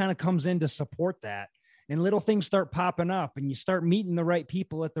universe kind of comes in to support that. And little things start popping up and you start meeting the right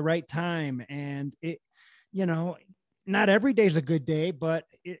people at the right time. And it, not every day is a good day, but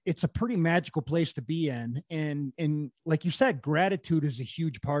it's a pretty magical place to be in. And like you said, gratitude is a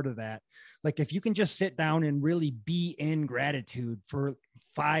huge part of that. Like if you can just sit down and really be in gratitude for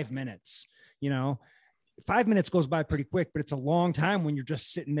 5 minutes, 5 minutes goes by pretty quick, but it's a long time when you're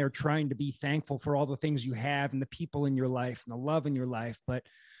just sitting there trying to be thankful for all the things you have and the people in your life and the love in your life. But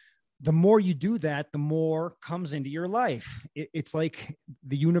the more you do that, the more comes into your life. It's like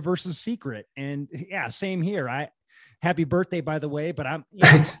the universe's secret. And yeah, same here. Happy birthday, by the way, but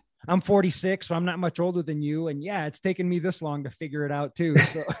I'm 46, so I'm not much older than you. And yeah, it's taken me this long to figure it out too.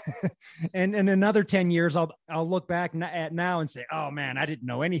 So, and in another 10 years, I'll look back at now and say, oh man, I didn't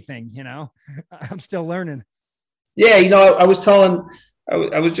know anything, I'm still learning. Yeah. I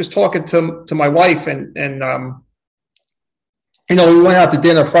was just talking to my wife and we went out to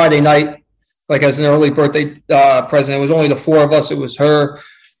dinner Friday night, like as an early birthday present. It was only the four of us. It was her,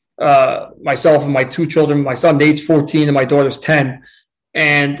 myself, and my two children. My son Nate's 14 and my daughter's 10.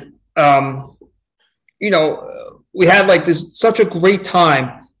 And, we had like this such a great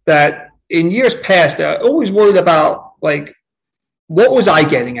time that in years past, I always worried about like, what was I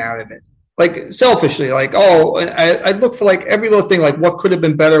getting out of it? Like selfishly, like, I'd look for like every little thing, like what could have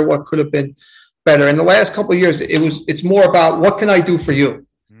been better, what could have been better. In the last couple of years, it's more about what can I do for you?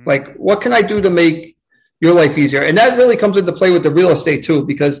 Like, what can I do to make your life easier? And that really comes into play with the real estate too,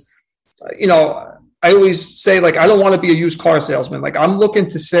 because, I always say, like, I don't want to be a used car salesman. Like, I'm looking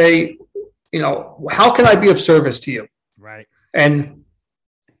to say, how can I be of service to you? Right. And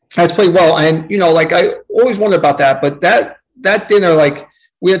that's played well. And, like, I always wonder about that. But that dinner, like,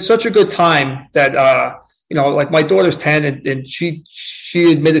 we had such a good time that, like my daughter's 10 and she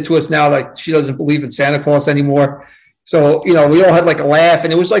admitted to us now, like, she doesn't believe in Santa Claus anymore. So, we all had like a laugh,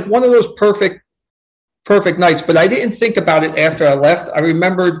 and it was like one of those perfect nights. But I didn't think about it after I left. I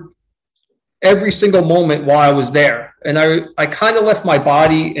remembered every single moment while I was there. And I kind of left my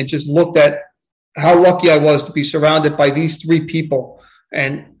body and just looked at how lucky I was to be surrounded by these three people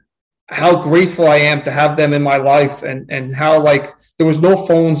and how grateful I am to have them in my life, and how, like, there was no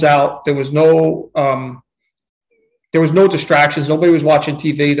phones out. There was no distractions. Nobody was watching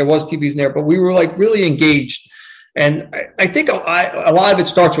TV. There was TVs in there, but we were like really engaged. And I think a lot of it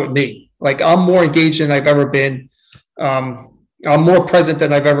starts with me. Like, I'm more engaged than I've ever been. I'm more present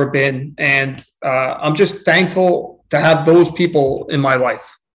than I've ever been. And I'm just thankful to have those people in my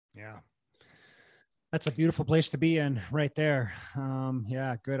life. Yeah. That's a beautiful place to be in right there.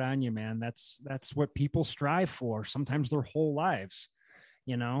 Yeah, good on you, man. That's what people strive for sometimes their whole lives,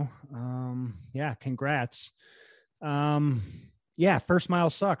 yeah, congrats. Yeah. First Mile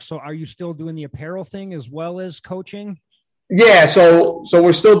sucks. So are you still doing the apparel thing as well as coaching? Yeah. So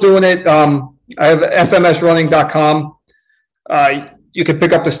we're still doing it. I have fmsrunning.com. You can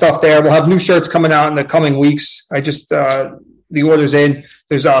pick up the stuff there. We'll have new shirts coming out in the coming weeks. I just, the order's in.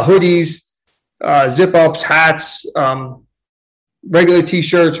 There's hoodies, zip ups, hats, regular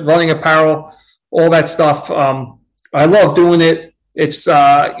t-shirts, running apparel, all that stuff. I love doing it. It's,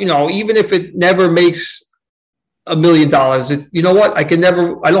 even if it never makes $1 million, you know what? I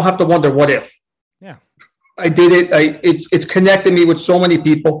don't have to wonder what if. Yeah. I did it. It's connected me with so many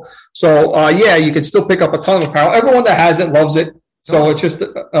people. So yeah, you can still pick up a ton of apparel. Everyone that has it loves it. So it's just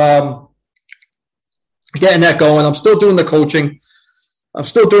getting that going. I'm still doing the coaching. I'm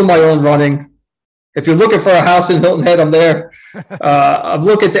still doing my own running. If you're looking for a house in Hilton Head, I'm there. I'm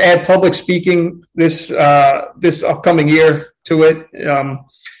looking to add public speaking this upcoming year to it.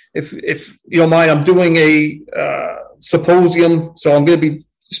 If you don't mind, I'm doing a symposium. So I'm going to be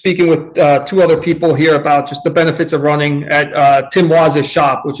speaking with two other people here about just the benefits of running at Tim Waz's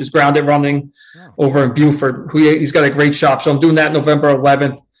shop, which is Grounded Running over in Beaufort. He's got a great shop. So I'm doing that November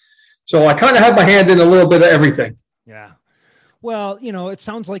 11th. So I kind of have my hand in a little bit of everything. Yeah. Well, it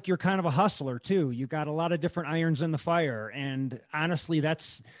sounds like you're kind of a hustler too. You got a lot of different irons in the fire. And honestly,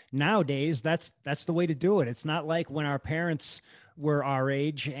 that's nowadays, that's the way to do it. It's not like when our parents were our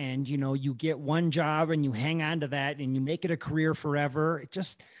age and, you get one job and you hang on to that and you make it a career forever.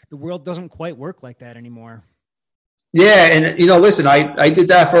 The world doesn't quite work like that anymore. Yeah. And, listen, I did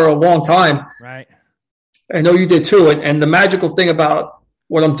that for a long time. Right. I know you did too. And the magical thing about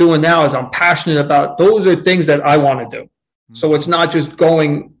what I'm doing now is I'm passionate about, those are things that I want to do. So it's not just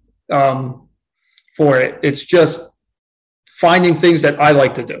going for it. It's just finding things that I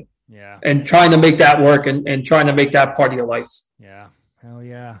like to do. Yeah. And trying to make that work and trying to make that part of your life. Yeah. Hell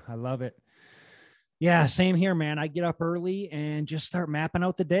yeah. I love it. Yeah. Same here, man. I get up early and just start mapping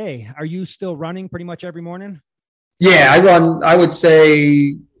out the day. Are you still running pretty much every morning? Yeah, I run, I would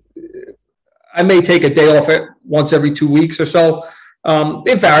say I may take a day off once every 2 weeks or so.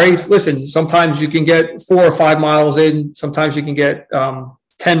 It varies. Listen, sometimes you can get 4 or 5 miles in. Sometimes you can get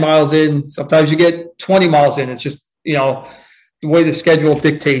 10 miles in. Sometimes you get 20 miles in. It's just, the way the schedule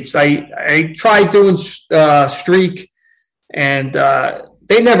dictates. I tried doing streak, and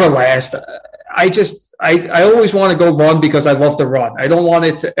they never last. I always want to go run because I love to run. I don't want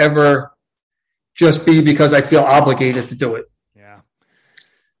it to ever just be because I feel obligated to do it.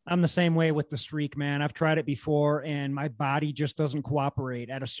 I'm the same way with the streak, man. I've tried it before and my body just doesn't cooperate.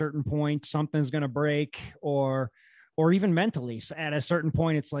 At a certain point, something's going to break or even mentally. So at a certain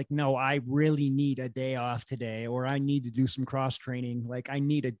point, it's like, no, I really need a day off today, or I need to do some cross training. Like I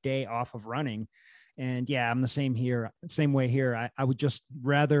need a day off of running. And yeah, I'm the same way here. I would just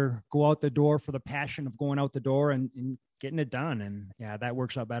rather go out the door for the passion of going out the door and getting it done. And yeah, that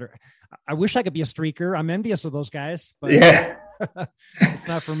works out better. I wish I could be a streaker. I'm envious of those guys, but yeah, it's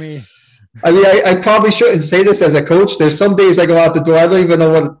not for me. I mean, I probably shouldn't say this as a coach. There's some days I go out the door, I don't even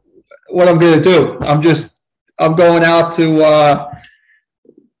know what I'm going to do. I'm going out to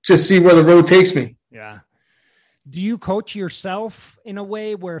just see where the road takes me. Yeah. Do you coach yourself in a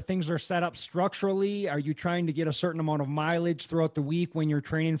way where things are set up structurally? Are you trying to get a certain amount of mileage throughout the week when you're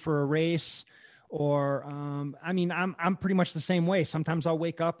training for a race? Or, I'm pretty much the same way. Sometimes I'll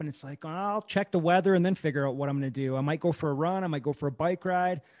wake up and it's like, I'll check the weather and then figure out what I'm going to do. I might go for a run. I might go for a bike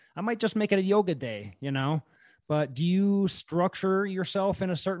ride. I might just make it a yoga day, but do you structure yourself in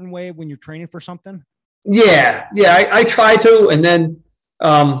a certain way when you're training for something? Yeah. I try to, and then,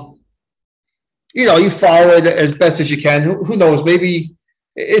 you follow it as best as you can. Who knows? Maybe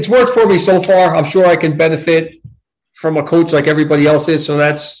it's worked for me so far. I'm sure I can benefit from a coach like everybody else is. So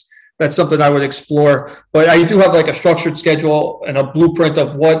that's something I would explore. But I do have like a structured schedule and a blueprint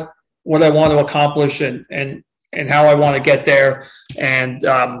of what I want to accomplish and how I want to get there and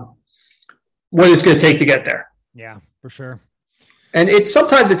what it's going to take to get there. Yeah, for sure. And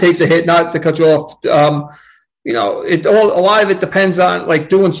sometimes it takes a hit, not to cut you off. A lot of it depends on like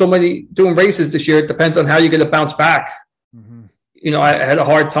doing races this year. It depends on how you're going to bounce back. Mm-hmm. I had a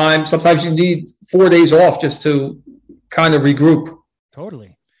hard time. Sometimes you need 4 days off just to kind of regroup.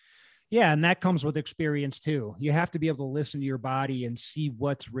 Totally. Yeah. And that comes with experience too. You have to be able to listen to your body and see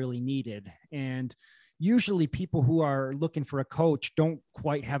what's really needed. And usually people who are looking for a coach don't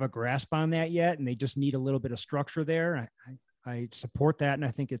quite have a grasp on that yet. And they just need a little bit of structure there. I support that. And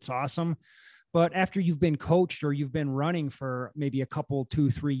I think it's awesome. But after you've been coached or you've been running for maybe a couple,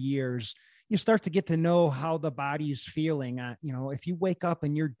 2-3 years, you start to get to know how the body's feeling. If you wake up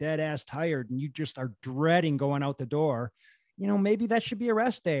and you're dead ass tired and you just are dreading going out the door, maybe that should be a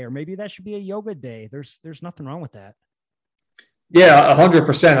rest day, or maybe that should be a yoga day. There's nothing wrong with that. Yeah,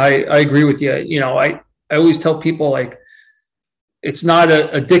 100%. I agree with you. I always tell people like, it's not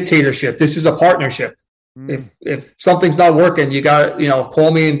a dictatorship. This is a partnership. If something's not working, you got to,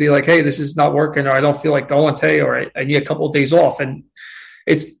 call me and be like, hey, this is not working, or I don't feel like going today, or I need a couple of days off. And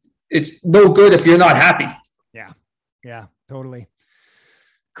it's no good if you're not happy. Yeah, totally.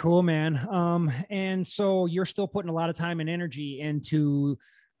 Cool, man. And so you're still putting a lot of time and energy into,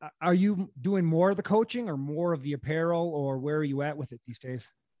 are you doing more of the coaching or more of the apparel, or where are you at with it these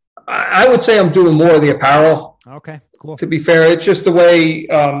days? I would say I'm doing more of the apparel. Okay, cool. To be fair, it's just the way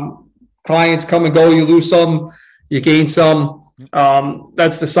clients come and go. You lose some, you gain some.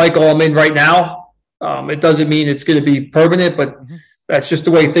 That's the cycle I'm in right now. It doesn't mean it's going to be permanent, but that's just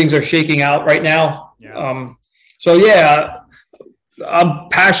the way things are shaking out right now. Yeah. So yeah, I'm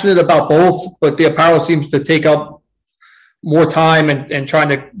passionate about both, but the apparel seems to take up more time and trying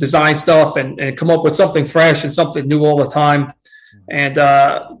to design stuff and come up with something fresh and something new all the time. And,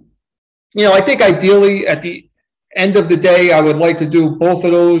 I think ideally at the end of the day, I would like to do both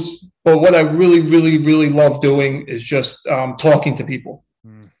of those. But what I really, really, really love doing is just talking to people.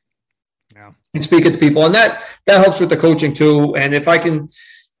 Yeah. And speaking to people. And that helps with the coaching too. And if I can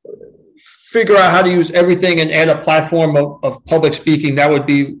figure out how to use everything and add a platform of public speaking, that would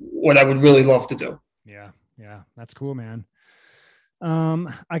be what I would really love to do. Yeah. That's cool, man.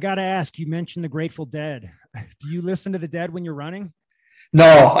 I got to ask, you mentioned the Grateful Dead. Do you listen to the Dead when you're running?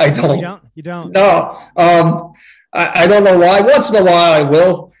 No, I don't. You don't? No. I don't know why. Once in a while I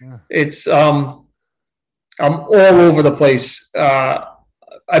will. Yeah. It's I'm all over the place.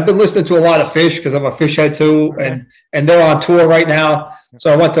 I've been listening to a lot of Fish because I'm a Fish head too, okay. and they're on tour right now.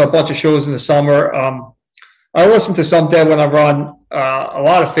 So I went to a bunch of shows in the summer. I listen to some Dead when I run, a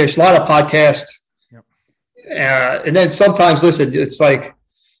lot of Fish, a lot of podcasts. Yep. And then sometimes, listen, it's like,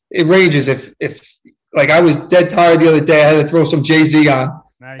 it ranges. If like I was dead tired the other day, I had to throw some Jay-Z on.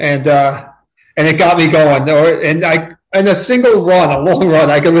 Nice. And it got me going. In a single run, a long run,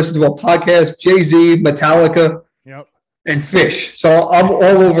 I can listen to a podcast, Jay-Z, Metallica, yep. and Fish. So I'm all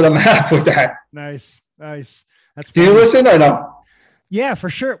over the map with that. Nice. That's Do you listen or no? Yeah, for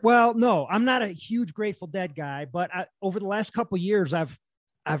sure. Well, no, I'm not a huge Grateful Dead guy, but over the last couple of years, I've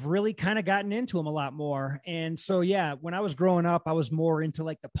really kind of gotten into them a lot more. And so, yeah, when I was growing up, I was more into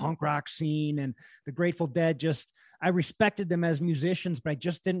like the punk rock scene, and the Grateful Dead. I respected them as musicians, but I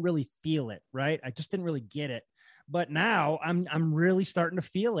just didn't really feel it. Right. I just didn't really get it. But now I'm really starting to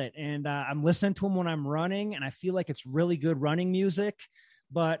feel it. And I'm listening to them when I'm running, and I feel like it's really good running music.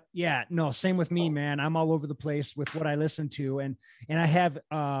 But yeah, no, same with me, man. I'm all over the place with what I listen to. And I have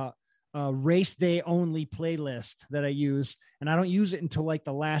a race day only playlist that I use, and I don't use it until like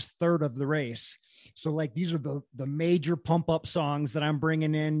the last third of the race. So like, these are the major pump up songs that I'm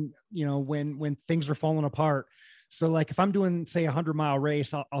bringing in, when things are falling apart. So like, if I'm doing, say, 100-mile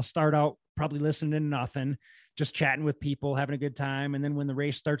race, I'll start out probably listening to nothing, just chatting with people, having a good time. And then when the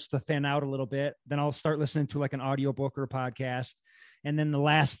race starts to thin out a little bit, then I'll start listening to like an audiobook or a podcast. And then the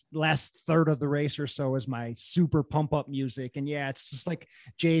last third of the race or so is my super pump up music. And yeah, it's just like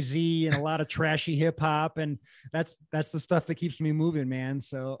Jay-Z and a lot of trashy hip hop. And that's the stuff that keeps me moving, man.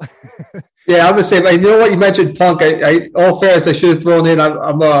 So yeah, I'm the same. You know what? You mentioned punk. I all fairness, I should have thrown in.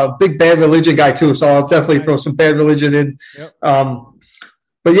 I'm a big Bad Religion guy too. So I'll definitely throw some Bad Religion in. Yep.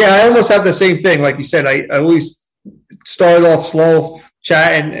 But yeah, I almost have the same thing. Like you said, I always started off slow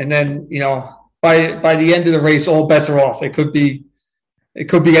chatting, and then, by the end of the race, all bets are off. It could be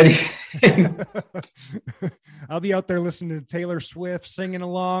anything. I'll be out there listening to Taylor Swift, singing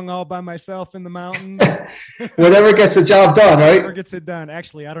along all by myself in the mountains. Whatever gets the job done, right? Whatever gets it done.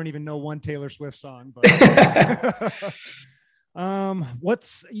 Actually, I don't even know one Taylor Swift song. But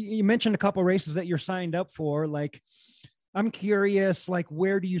you mentioned a couple races that you're signed up for. Like, I'm curious, like,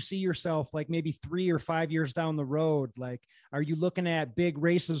 where do you see yourself, like maybe 3 or 5 years down the road? Like, are you looking at big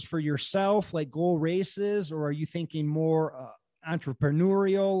races for yourself, like goal races, or are you thinking more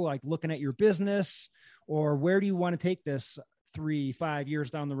entrepreneurial, like looking at your business, or where do you want to take this 3-5 years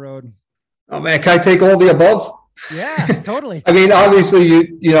down the road? Oh man, can I take all the above? Yeah, totally. I mean,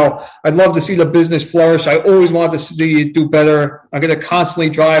 obviously, I'd love to see the business flourish. I always want to see you do better. I'm going to constantly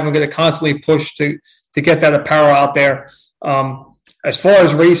drive. I'm going to constantly push to get that apparel out there. As far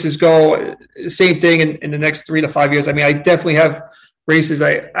as races go, same thing in the next 3 to 5 years. I mean, I definitely have races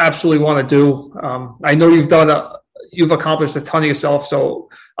I absolutely want to do. I know you've accomplished a ton of yourself. So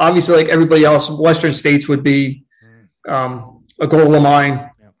obviously, like everybody else, Western States would be a goal of mine.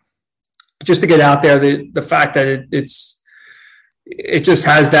 Just to get out there. The fact that it just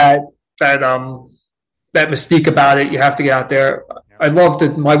has that mystique about it. You have to get out there. I love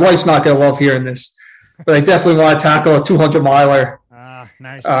that. My wife's not going to love hearing this, but I definitely want to tackle a 200-miler.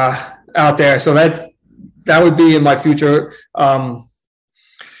 Nice. Out there. So that would be in my future. And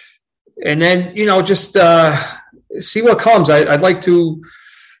then, just see what comes. I'd like to,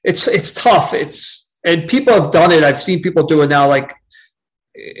 it's tough. And people have done it. I've seen people do it now. Like,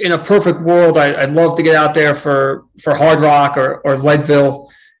 in a perfect world, I'd love to get out there for Hard Rock or Leadville.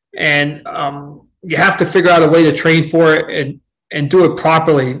 And you have to figure out a way to train for it and do it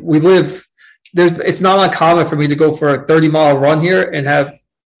properly. It's not uncommon for me to go for a 30-mile run here and have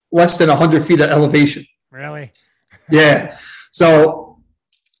less than 100 feet of elevation. Really? Yeah. So,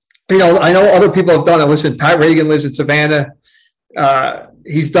 I know other people have done it. Listen, Pat Reagan lives in Savannah.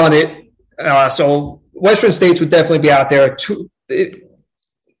 He's done it. So Western States would definitely be out there.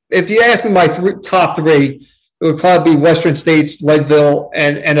 If you ask me my top three, it would probably be Western States, Leadville,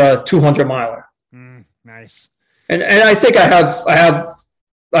 and a 200 miler. Nice. And I think I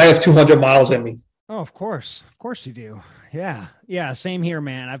have 200 miles in me. Oh, of course you do. Yeah. Same here,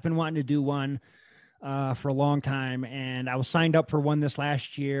 man. I've been wanting to do one for a long time, and I was signed up for one this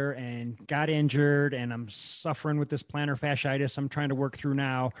last year and got injured, and I'm suffering with this plantar fasciitis I'm trying to work through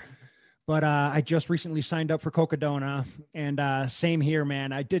now. But I just recently signed up for Cocodona, and same here,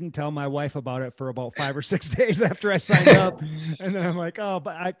 man. I didn't tell my wife about it for about 5 or 6 days after I signed up. And then I'm like, but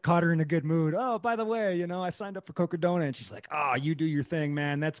I caught her in a good mood. Oh, by the way, I signed up for Cocodona. And she's like, oh, you do your thing,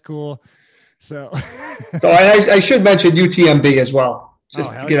 man. That's cool. So I should mention UTMB as well,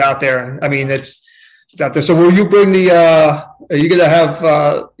 just to get out there. I mean, it's out there. So will you bring are you going to have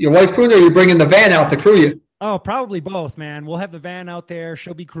your wife crewing, or are you bringing the van out to crew you? Oh, probably both, man. We'll have the van out there.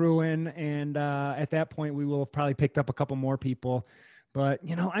 She'll be crewing. And at that point, we will have probably picked up a couple more people. But,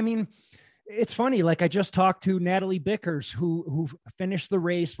 I mean, it's funny. Like, I just talked to Natalie Bickers, who finished the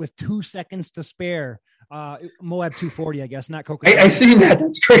race with 2 seconds to spare. Moab 240, I guess, not Coca-Cola. I seen that.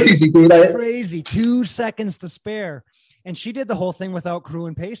 That's crazy, dude. Crazy. 2 seconds to spare. And she did the whole thing without crew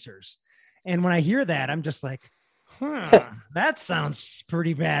and pacers. And when I hear that, I'm just like, that sounds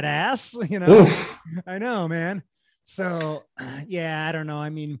pretty badass, Oof. I know, man. So yeah, I don't know. I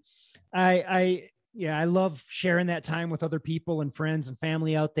mean, I love sharing that time with other people and friends and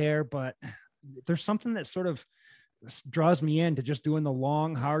family out there, but there's something that sort of draws me into just doing the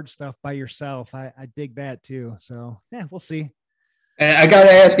long, hard stuff by yourself. I dig that too. So yeah, we'll see. And I got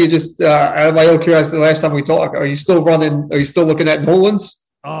to ask you, just out of my own curiosity, the last time we talked, are you still looking at Nolan's?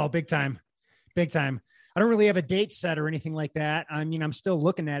 Oh, big time. I don't really have a date set or anything like that. I mean, I'm still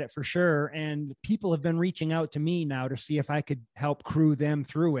looking at it for sure. And people have been reaching out to me now to see if I could help crew them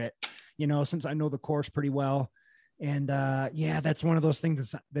through it, since I know the course pretty well. And that's one of those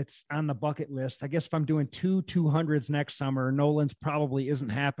things that's on the bucket list. I guess if I'm doing 2 200s next summer, Nolan's probably isn't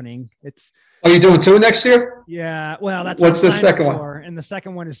happening. Are you doing 2 next year? Yeah. Well, that's what's the second one? And the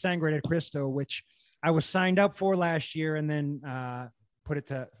second one is Sangre de Cristo, which I was signed up for last year and then put it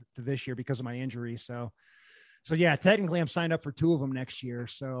to this year because of my injury. So yeah, technically I'm signed up for 2 of them next year.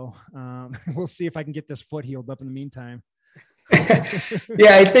 So we'll see if I can get this foot healed up in the meantime.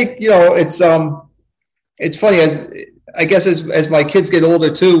 Yeah, I think, it's funny as my kids get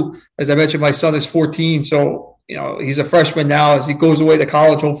older too. As I mentioned, my son is 14. So, he's a freshman now as he goes away to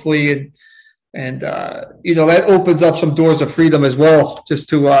college, hopefully. And that opens up some doors of freedom as well, just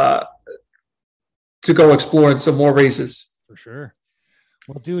to go explore in some more races. For sure.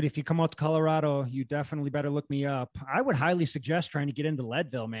 Well, dude, if you come out to Colorado, you definitely better look me up. I would highly suggest trying to get into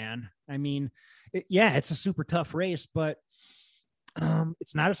Leadville, man. I mean, it's a super tough race, but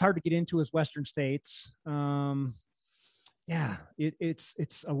it's not as hard to get into as Western States.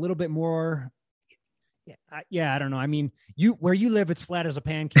 It's a little bit more. I don't know. I mean, where you live, it's flat as a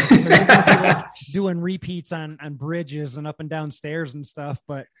pancake. So you're gonna be like doing repeats on bridges and up and down stairs and stuff,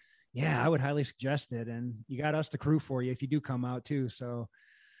 but yeah, I would highly suggest it. And you got us to crew for you if you do come out too. So.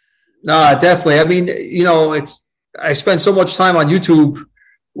 No, definitely. I mean, I spend so much time on YouTube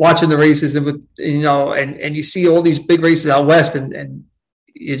watching the races and you see all these big races out West and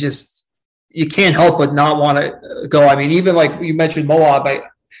you can't help but not want to go. I mean, even like you mentioned Moab, there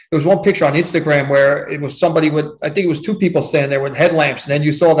was one picture on Instagram where it was somebody I think it was 2 people standing there with headlamps. And then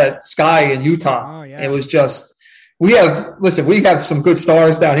you saw that sky in Utah. Oh, yeah. It was just, we have some good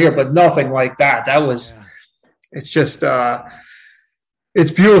stars down here, but nothing like that. It's just, it's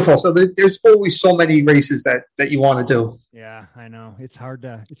beautiful. So there's always so many races that you want to do. Yeah, I know. It's hard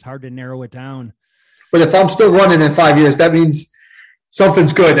to narrow it down. But if I'm still running in 5 years, that means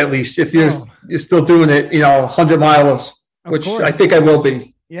something's good, at least. If you're still doing it, 100 miles, which I think I will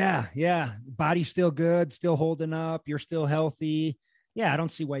be. Yeah. Body's still good, still holding up. You're still healthy. Yeah, I don't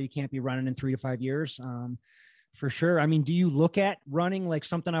see why you can't be running in 3 to 5 years. For sure. I mean, do you look at running like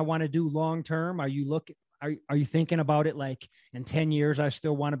something I want to do long term? Are you thinking about it like in 10 years, I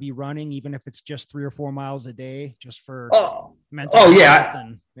still want to be running, even if it's just 3 or 4 miles a day, just for mental health?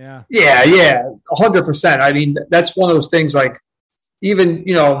 Yeah. 100%. I mean, that's one of those things like, even,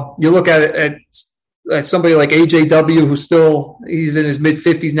 you look at somebody like AJW, he's in his mid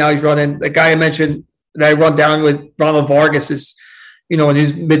 50s now. He's running. The guy I mentioned that I run down with, Ronald Vargas, is, in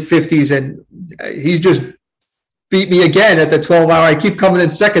his mid 50s, and he's just beat me again at the 12-hour. I keep coming in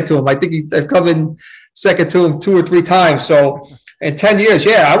second to him. I think I've come in second to him 2 or 3 times. So in 10 years,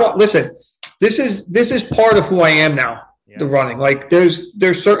 yeah, listen, this is part of who I am now, yes. The running. Like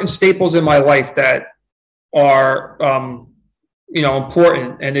there's certain staples in my life that are,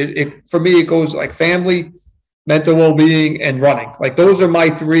 important. And it for me, it goes like family, mental well-being, and running. Like those are my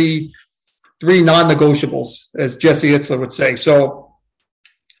three non-negotiables, as Jesse Itzler would say. So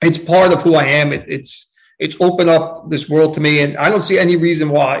it's part of who I am. It's opened up this world to me, and I don't see any reason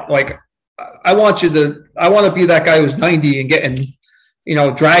why. Like I want to be that guy who's 90 and getting,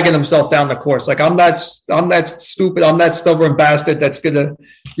 dragging himself down the course. Like I'm that stupid, I'm that stubborn bastard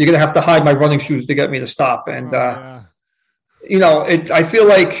you're gonna have to hide my running shoes to get me to stop. And I feel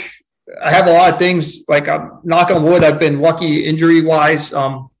like I have a lot of things. Like I'm knock on wood, I've been lucky injury wise.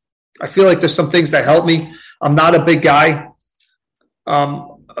 I feel like there's some things that help me. I'm not a big guy. As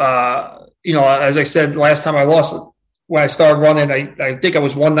I said last time I lost, when I started running, I think I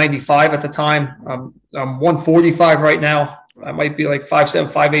was 195 at the time. I'm 145 right now. I might be like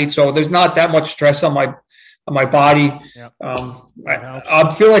 5'7", 5'8". So there's not that much stress on my body. Yep. I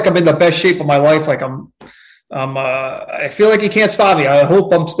feel like I'm in the best shape of my life. Like I feel like you can't stop me. I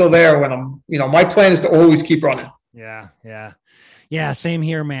hope I'm still there when my plan is to always keep running. Yeah, same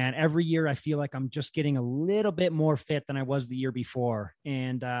here, man. Every year I feel like I'm just getting a little bit more fit than I was the year before.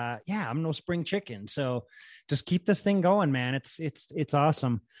 And I'm no spring chicken. So just keep this thing going, man. It's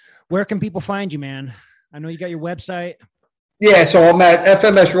awesome. Where can people find you, man? I know you got your website. Yeah, so I'm at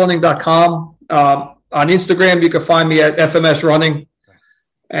fmsrunning.com. On Instagram, you can find me at fmsrunning.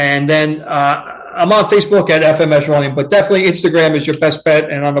 And then I'm on Facebook at fmsrunning, but definitely Instagram is your best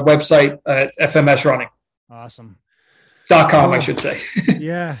bet. And on the website at fmsrunning. Awesome. .com, I should say.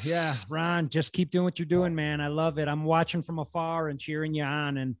 Yeah. Ron, just keep doing what you're doing, man. I love it. I'm watching from afar and cheering you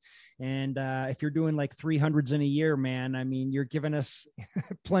on. And if you're doing like 300s in a year, man, I mean, you're giving us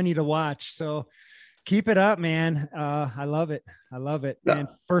plenty to watch. So keep it up, man. I love it. And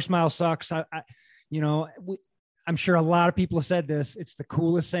first mile sucks. I'm sure a lot of people have said this. It's the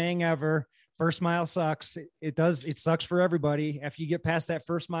coolest saying ever. First mile sucks. It does. It sucks for everybody. After you get past that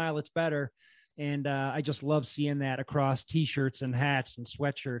first mile, it's better. And I just love seeing that across T-shirts and hats and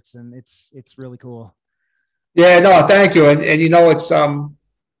sweatshirts, and it's really cool. Yeah, no, thank you. And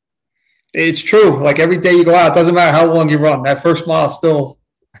it's true. Like every day you go out, it doesn't matter how long you run. That first mile still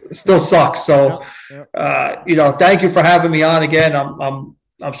sucks. So, yep. Thank you for having me on again. I'm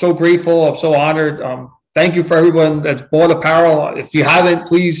so grateful. I'm so honored. Thank you for everyone that's bought apparel. If you haven't,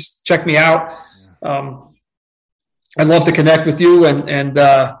 please check me out. I'd love to connect with you and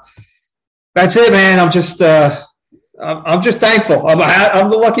that's it, man. I'm just thankful. I'm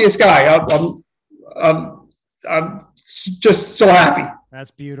the luckiest guy. I'm just so happy.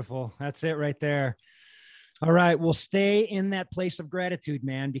 That's beautiful. That's it right there. All right. Well, stay in that place of gratitude,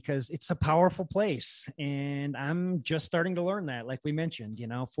 man, because it's a powerful place. And I'm just starting to learn that, like we mentioned,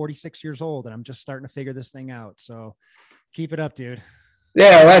 46 years old, and I'm just starting to figure this thing out. So keep it up, dude.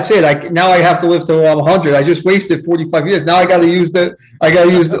 Yeah, that's it. Now I have to live to 100. I just wasted 45 years. Now I got to use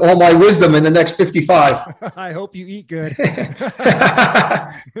all my wisdom in the next 55. I hope you eat good.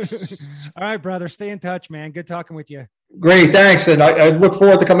 All right, brother. Stay in touch, man. Good talking with you. Great. Thanks. And I look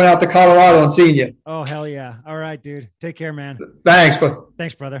forward to coming out to Colorado and seeing you. Oh, hell yeah. All right, dude. Take care, man. Thanks.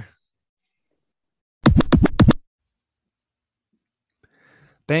 Thanks, brother.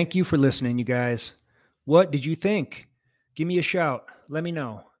 Thank you for listening, you guys. What did you think? Give me a shout. Let me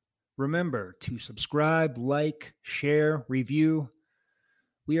know. Remember to subscribe, like, share, review.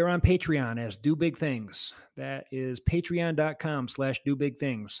 We are on Patreon as Do Big Things. That is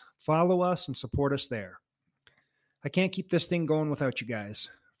patreon.com/dobigthings. Follow us and support us there. I can't keep this thing going without you guys.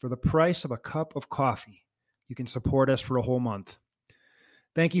 For the price of a cup of coffee, you can support us for a whole month.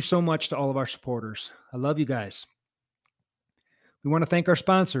 Thank you so much to all of our supporters. I love you guys. We want to thank our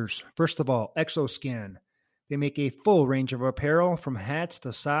sponsors. First of all, Exoskin. They make a full range of apparel from hats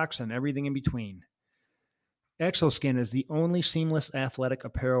to socks and everything in between. Exoskin is the only seamless athletic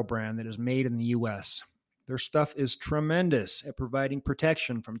apparel brand that is made in the U.S. Their stuff is tremendous at providing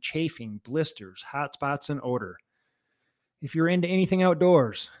protection from chafing, blisters, hot spots, and odor. If you're into anything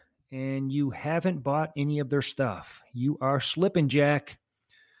outdoors and you haven't bought any of their stuff, you are slipping, Jack.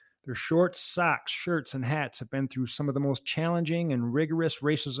 Their shorts, socks, shirts, and hats have been through some of the most challenging and rigorous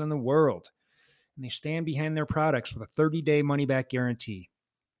races in the world. And they stand behind their products with a 30-day money-back guarantee.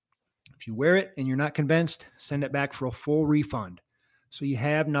 If you wear it and you're not convinced, send it back for a full refund, so you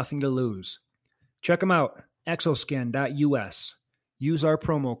have nothing to lose. Check them out, exoskin.us. Use our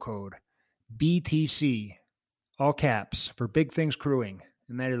promo code, BTC, all caps, for Big Things Crewing,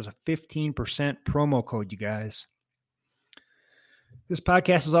 and that is a 15% promo code, you guys. This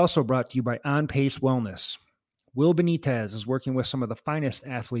podcast is also brought to you by On Pace Wellness. Will Benitez is working with some of the finest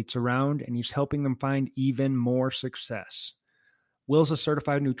athletes around, and he's helping them find even more success. Will's a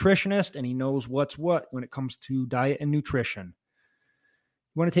certified nutritionist, and he knows what's what when it comes to diet and nutrition.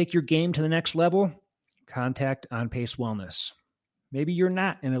 You want to take your game to the next level? Contact On Pace Wellness. Maybe you're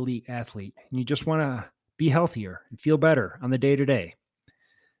not an elite athlete, and you just want to be healthier and feel better on the day-to-day.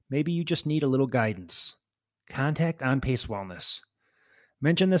 Maybe you just need a little guidance. Contact On Pace Wellness.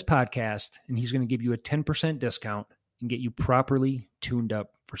 Mention this podcast, and he's going to give you a 10% discount and get you properly tuned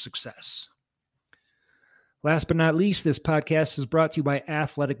up for success. Last but not least, this podcast is brought to you by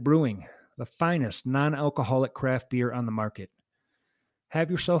Athletic Brewing, the finest non-alcoholic craft beer on the market.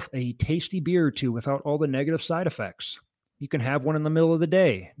 Have yourself a tasty beer or two without all the negative side effects. You can have one in the middle of the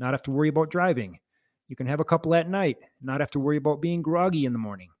day, not have to worry about driving. You can have a couple at night, not have to worry about being groggy in the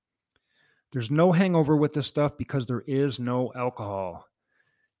morning. There's no hangover with this stuff because there is no alcohol.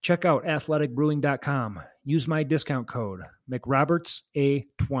 Check out athleticbrewing.com. Use my discount code,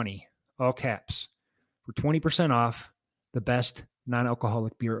 McRobertsA20, all caps, for 20% off the best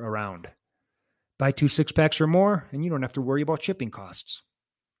non-alcoholic beer around. Buy 2 6-packs or more, and you don't have to worry about shipping costs.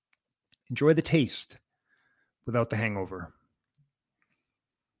 Enjoy the taste without the hangover.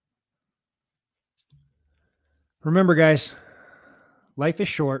 Remember, guys, life is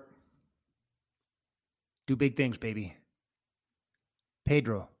short. Do big things, baby.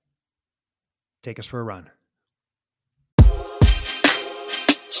 Pedro, take us for a run.